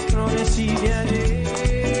de flores y de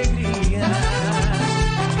alegría.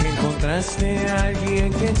 Que encontraste a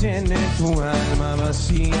alguien que llene tu alma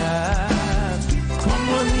vacía.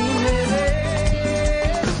 Como a mí me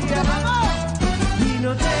decía, y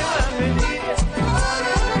no te va a venir.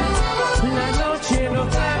 La noche lo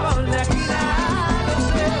trago en la esquina.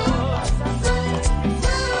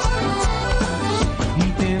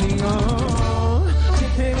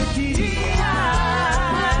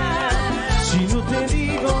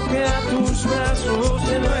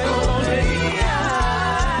 De nuevo volvería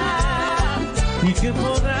y que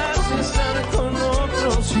podrás estar con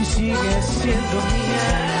otros si sigues siendo mía.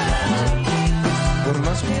 Por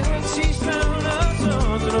más que no existan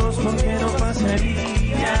nosotros, porque no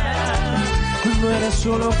pasaría. No era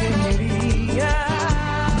solo que quería.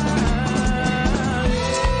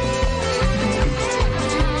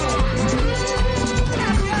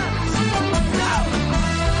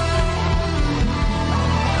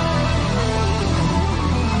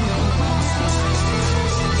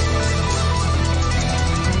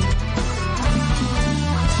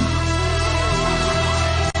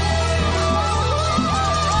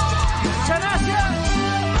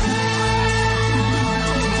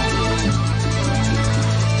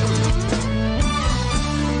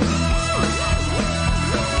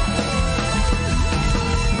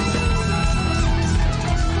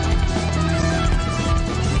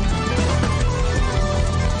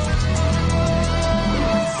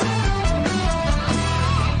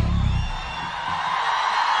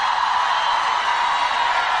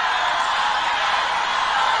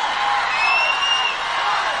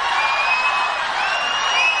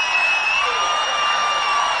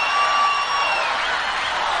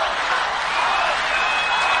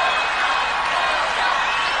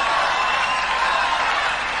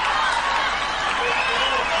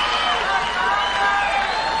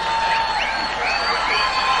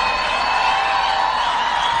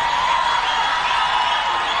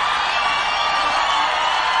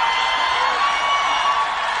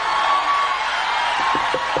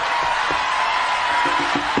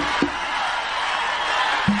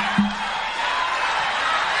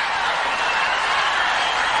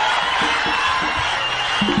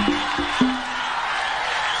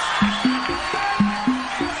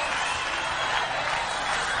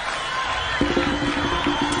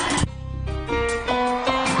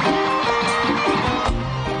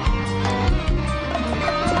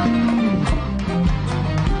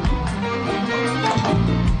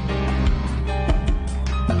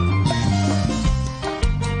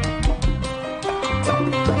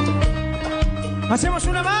 ¿Hacemos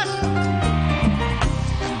una más?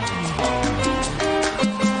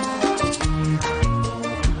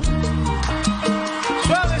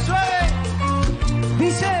 Suave, suave.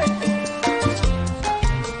 Dice: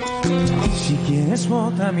 si quieres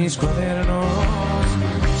bota mis cuadernos,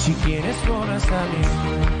 si quieres borra hasta mí,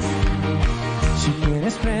 si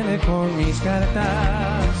quieres prende con mis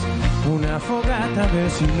cartas una fogata, a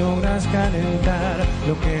ver si logras calentar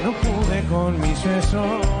lo que no pude con mis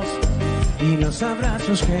besos. Y los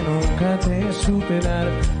abrazos que nunca te supe dar.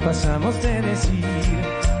 Pasamos de decir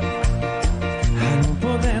a no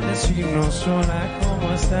poder decirnos sola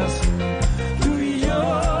cómo estás. Tú y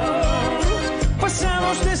yo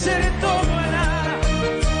pasamos de ser todo a nada,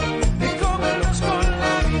 de comernos con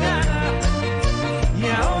la mirada. Y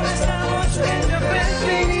ahora estamos frente a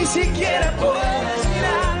frente y ni siquiera podemos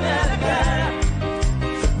mirarme a la cara.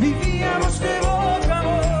 Vivíamos de boca a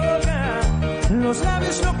boca, los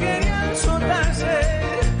labios no querían soltarse,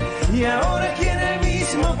 y ahora aquí en el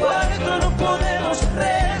mismo cuarto no podemos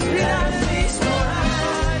respirar el mismo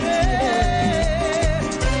aire.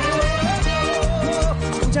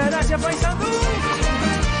 Muchas gracias, paisandú.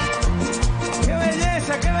 ¡Qué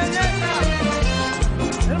belleza, qué belleza!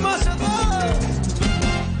 ¡Hermoso todo!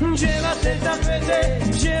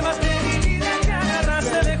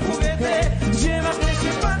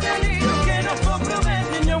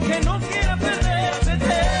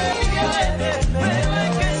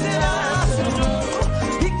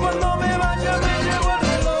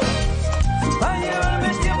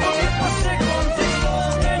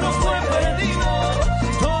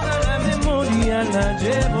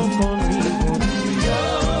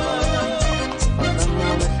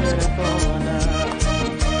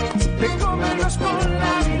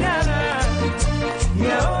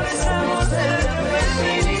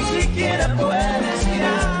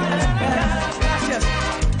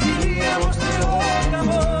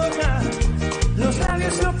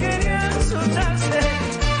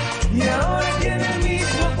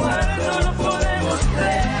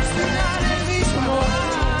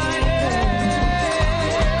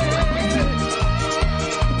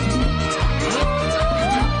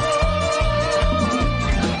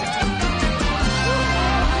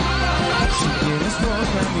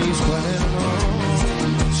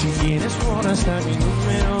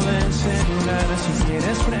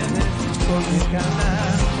 quieres prender con mi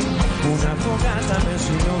canal. Una fogata me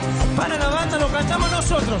enseñó. Para la banda lo cantamos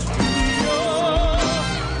nosotros.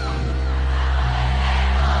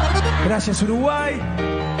 Gracias, Uruguay.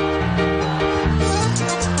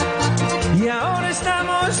 Y ahora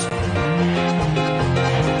estamos.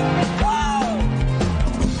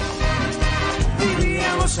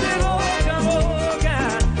 Vivíamos de boca a boca.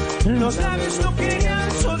 Los labios no querían